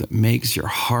motorcycle that makes your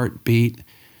heart beat.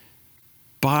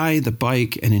 Buy the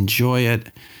bike and enjoy it.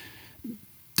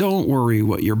 Don't worry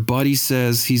what your buddy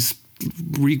says. He's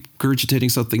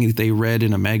regurgitating something that they read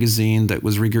in a magazine that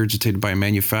was regurgitated by a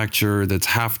manufacturer that's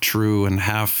half true and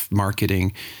half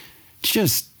marketing.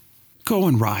 Just go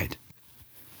and ride.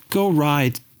 Go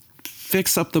ride.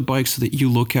 Fix up the bike so that you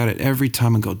look at it every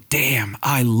time and go, damn,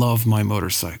 I love my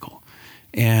motorcycle.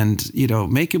 And,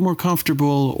 make it more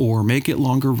comfortable or make it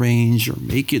longer range or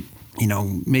make it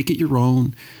your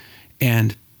own.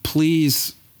 And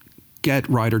please get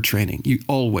rider training. You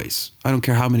always, I don't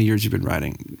care how many years you've been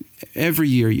riding. Every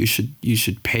year you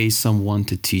should pay someone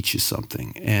to teach you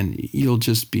something, and you'll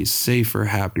just be a safer,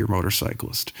 happier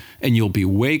motorcyclist, and you'll be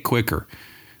way quicker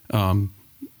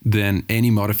than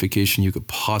any modification you could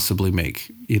possibly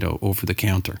make, over the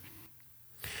counter.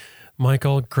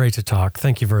 Michael, great to talk.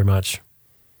 Thank you very much.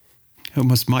 It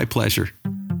was my pleasure.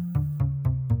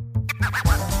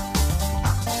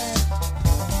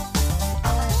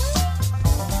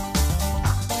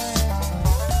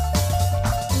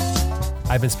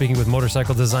 I've been speaking with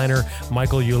motorcycle designer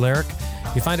Michael Ullrich.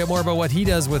 You find out more about what he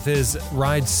does with his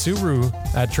Ride Tsuru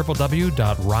at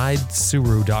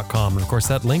www.ridetsuru.com. And of course,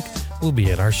 that link will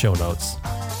be in our show notes.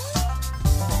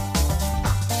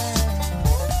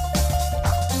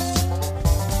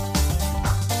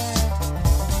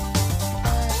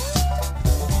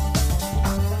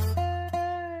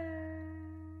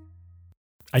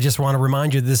 I just want to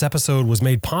remind you that this episode was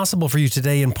made possible for you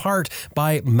today in part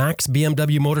by Max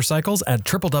BMW Motorcycles at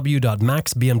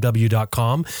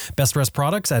www.maxbmw.com, Best Rest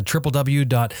Products at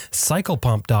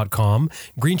www.cyclepump.com,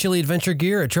 Green Chili Adventure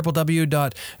Gear at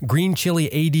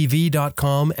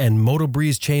www.greenchiliadv.com, and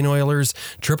MotoBreeze Chain Oilers,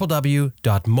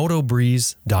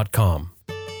 www.motobreeze.com.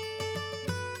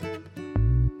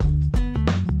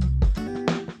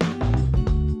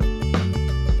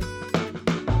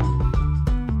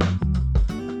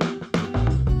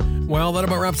 Well, that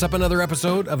about wraps up another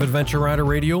episode of Adventure Rider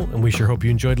Radio, and we sure hope you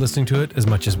enjoyed listening to it as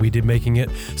much as we did making it.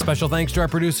 Special thanks to our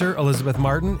producer, Elizabeth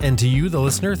Martin, and to you, the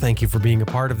listener. Thank you for being a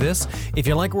part of this. If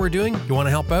you like what we're doing, you want to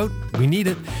help out, we need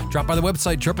it. Drop by the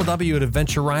website,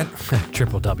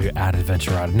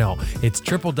 www.adventurerider. No, it's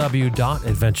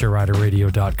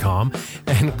www.adventureriderradio.com,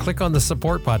 and click on the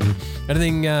support button.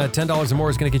 Anything $10 or more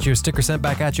is going to get you a sticker sent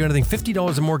back at you. Anything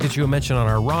 $50 or more gets you a mention on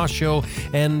our Raw show.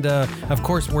 And of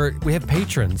course, we have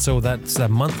patrons, so that's a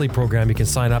monthly program. You can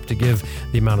sign up to give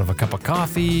the amount of a cup of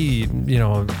coffee,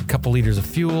 a couple liters of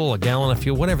fuel, a gallon of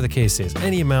fuel, whatever the case is.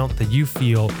 Any amount that you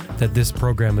feel that this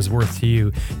program is worth to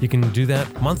you, you can do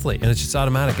that monthly, and it's just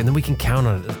automatic, and then we can count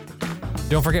on it.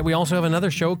 Don't forget, we also have another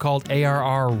show called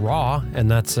ARR Raw, and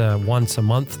that's once a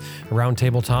month,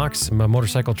 roundtable talks,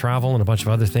 motorcycle travel, and a bunch of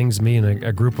other things, me and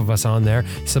a group of us on there.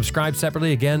 Subscribe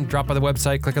separately. Again, drop by the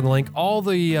website, click on the link. All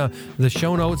the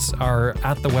show notes are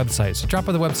at the website, so drop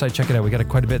by the website, check it out. We got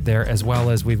quite a bit there, as well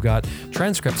as we've got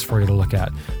transcripts for you to look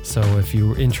at. So if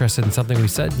you're interested in something we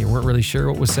said, you weren't really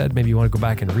sure what was said, maybe you want to go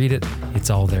back and read it, it's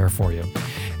all there for you.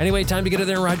 Anyway, time to get in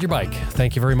there and ride your bike.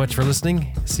 Thank you very much for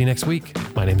listening. See you next week.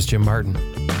 My name is Jim Martin.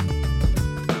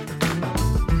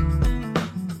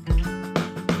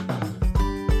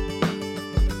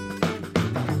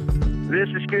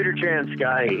 Scooter Tramp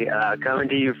Scotty, coming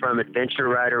to you from Adventure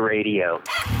Rider Radio.